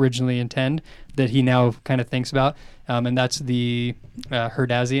didn't originally intend that he now kind of thinks about, and that's the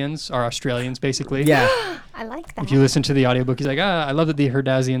Herdazians, are Australians basically. Yeah. I like that. If you listen to the audiobook, he's like, I love that the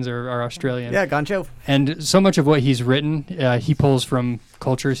Herdazians are Australian. Yeah, Gancho. And so much of what he's written, he pulls from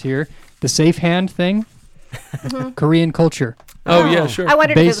cultures here. The safe hand thing, Korean culture. Oh, yeah, sure. I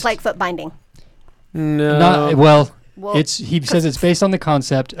wondered if it was Based- like foot binding. No. Not well. Well, He says it's based on the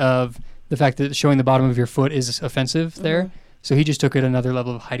concept of the fact that showing the bottom of your foot is offensive there. So he just took it another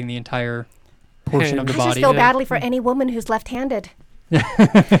level of hiding the entire portion of the I body. just feel yeah. badly for any woman who's left-handed.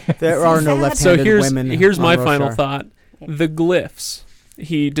 There are no sad. left-handed So women. here's on my Roshar. final thought. The glyphs.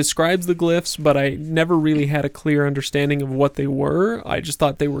 He describes the glyphs, but I never really had a clear understanding of what they were. I just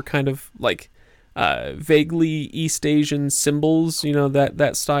thought they were kind of like vaguely East Asian symbols,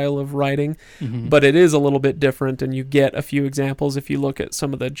 that style of writing. But it is a little bit different, and you get a few examples if you look at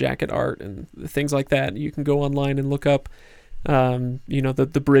some of the jacket art and things like that. You can go online and look up,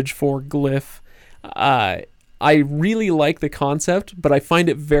 the Bridge 4 glyph. I really like the concept, but I find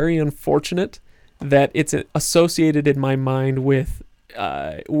it very unfortunate that it's associated in my mind with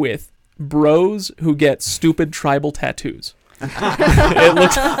bros who get stupid tribal tattoos.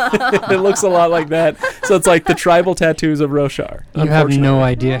 it looks a lot like that. So it's like the tribal tattoos of Roshar. You have no unfortunately.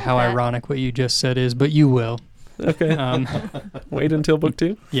 idea how ironic what you just said is, but you will. Okay. Wait until book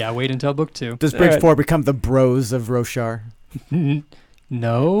 2. Yeah, wait until book 2. Does Bridge Alright. 4 become the bros of Roshar?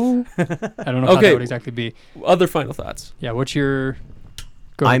 No? I don't know how Okay. that would exactly be. Other final thoughts. Yeah, what's your...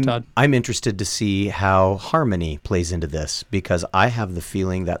 Go ahead, Todd. I'm interested to see how harmony plays into this, because I have the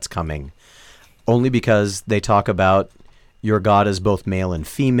feeling that's coming. Only because they talk about your god is both male and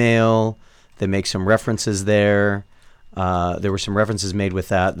female. They make some references there. There were some references made with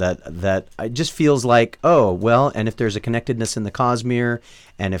that it just feels like, oh, well, and if there's a connectedness in the Cosmere,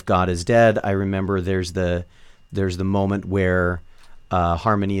 and if God is dead, I remember there's the moment where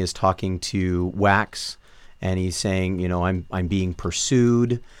Harmony is talking to Wax, and he's saying, I'm being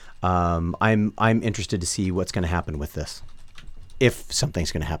pursued. I'm interested to see what's going to happen with this, if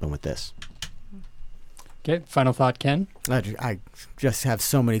something's going to happen with this. Okay, final thought, Ken? I just have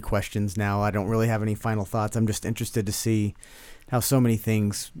so many questions now. I don't really have any final thoughts. I'm just interested to see how so many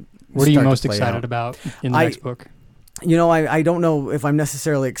things. What are you start to most play excited out. about in the I- next book? I don't know if I'm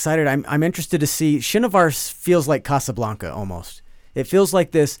necessarily excited. I'm interested to see. Shinovar feels like Casablanca almost. It feels like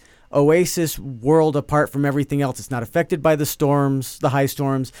this oasis world apart from everything else. It's not affected by the storms, the high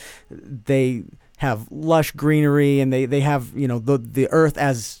storms. They have lush greenery, and they have the earth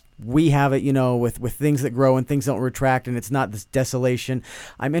as we have it, with things that grow and things don't retract, and it's not this desolation.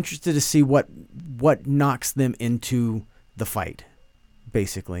 I'm interested to see what knocks them into the fight,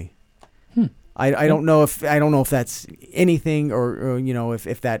 basically. I don't know if that's anything or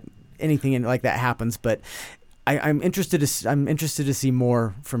if that anything like that happens, but I'm interested to see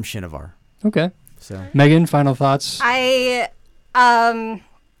more from Shinovar. Okay. So Megan, final thoughts? I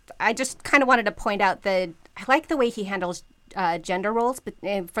just kind of wanted to point out that I like the way he handles gender roles, but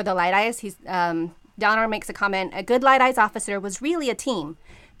for the Light Eyes, Dalinar makes a comment: a good Light Eyes officer was really a team.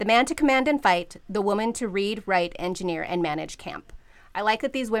 The man to command and fight, the woman to read, write, engineer, and manage camp. I like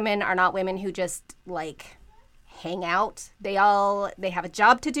that these women are not women who just hang out. They have a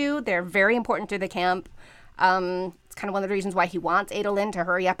job to do. They're very important to the camp. It's kind of one of the reasons why he wants Adolin to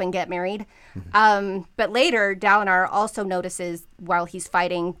hurry up and get married. But later, Dalinar also notices while he's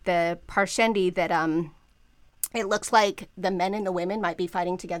fighting the Parshendi that it looks like the men and the women might be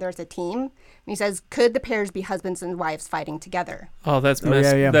fighting together as a team. And he says, could the pairs be husbands and wives fighting together? Oh, that's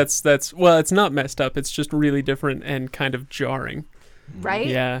messed. yeah. That's well, it's not messed up. It's just really different and kind of jarring. Right?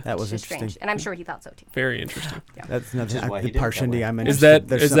 Yeah, that was It's just interesting. strange. And I'm sure he thought so too. very interesting. That's Which is why he the did it that Parshendi. way. I'm Is interested. that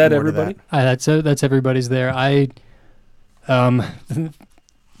There's is something that more to everybody? That's everybody's there.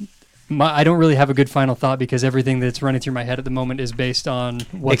 I don't really have a good final thought because everything that's running through my head at the moment is based on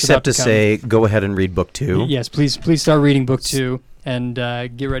what's Except about to come. say, go ahead and read book 2. Yes, please start reading book 2 and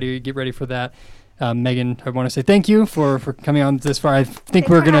get ready for that. Megan, I want to say thank you for coming on this far. I think Thanks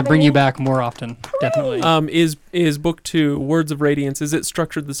we're for going to having bring me. you back more often. Definitely. Is book 2, Words of Radiance, is it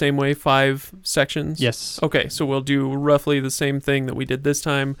structured the same way, 5 sections? Yes. Okay, so we'll do roughly the same thing that we did this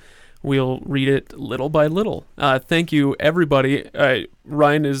time. We'll read it little by little. Thank you, everybody.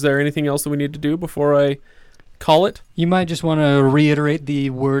 Ryan, is there anything else that we need to do before I call it? You might just want to reiterate the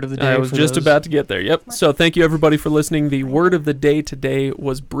word of the day. I was just about to get there. Yep. So thank you, everybody, for listening. The word of the day today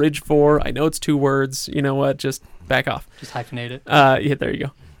was Bridge 4. I know it's 2 words. You know what? Just back off. Just hyphenate it. Yeah, there you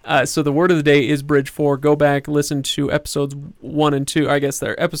go. So the word of the day is Bridge 4. Go back, listen to episodes 1 and 2. I guess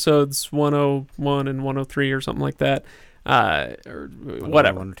they're episodes 101 and 103 or something like that. Or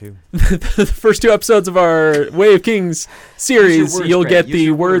whatever. 1 or 2. The first 2 episodes of our Way of Kings series, words, you'll Grant. get Use the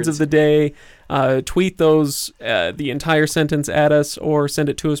your words words. of the day. Tweet those, the entire sentence at us, or send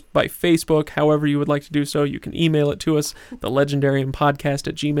it to us by Facebook. However you would like to do so, you can email it to us,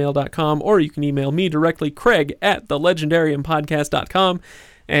 thelegendariumpodcast@gmail.com, or you can email me directly, Craig@thelegendariumpodcast.com,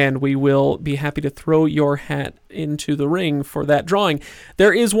 and we will be happy to throw your hat into the ring for that drawing.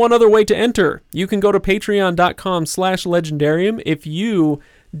 There is one other way to enter. You can go to patreon.com/legendarium. If you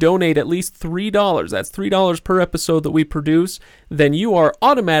donate at least $3, that's $3 per episode that we produce, then you are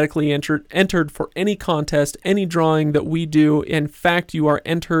automatically entered for any contest, any drawing that we do. In fact, you are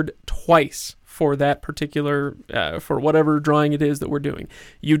entered twice for that particular, for whatever drawing it is that we're doing.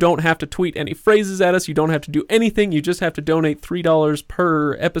 You don't have to tweet any phrases at us. You don't have to do anything. You just have to donate $3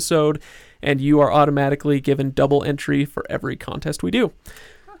 per episode, and you are automatically given double entry for every contest we do.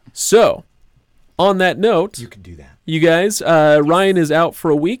 So, on that note, You can do that. you guys, Ryan is out for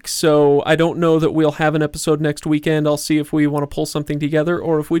a week, so I don't know that we'll have an episode next weekend. I'll see if we want to pull something together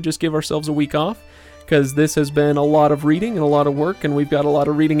or if we just give ourselves a week off, because this has been a lot of reading and a lot of work, and we've got a lot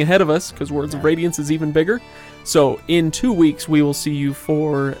of reading ahead of us because Words of Radiance is even bigger. So in 2 weeks, we will see you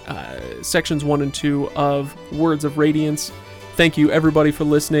for sections 1 and 2 of Words of Radiance. Thank you, everybody, for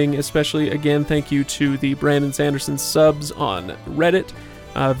listening, especially, again, thank you to the Brandon Sanderson subs on Reddit.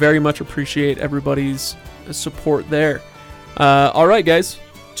 Very much appreciate everybody's support there. All right, guys.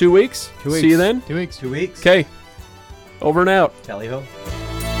 2 weeks. 2 weeks. See you then. 2 weeks. 2 weeks. Okay. Over and out. Tally ho.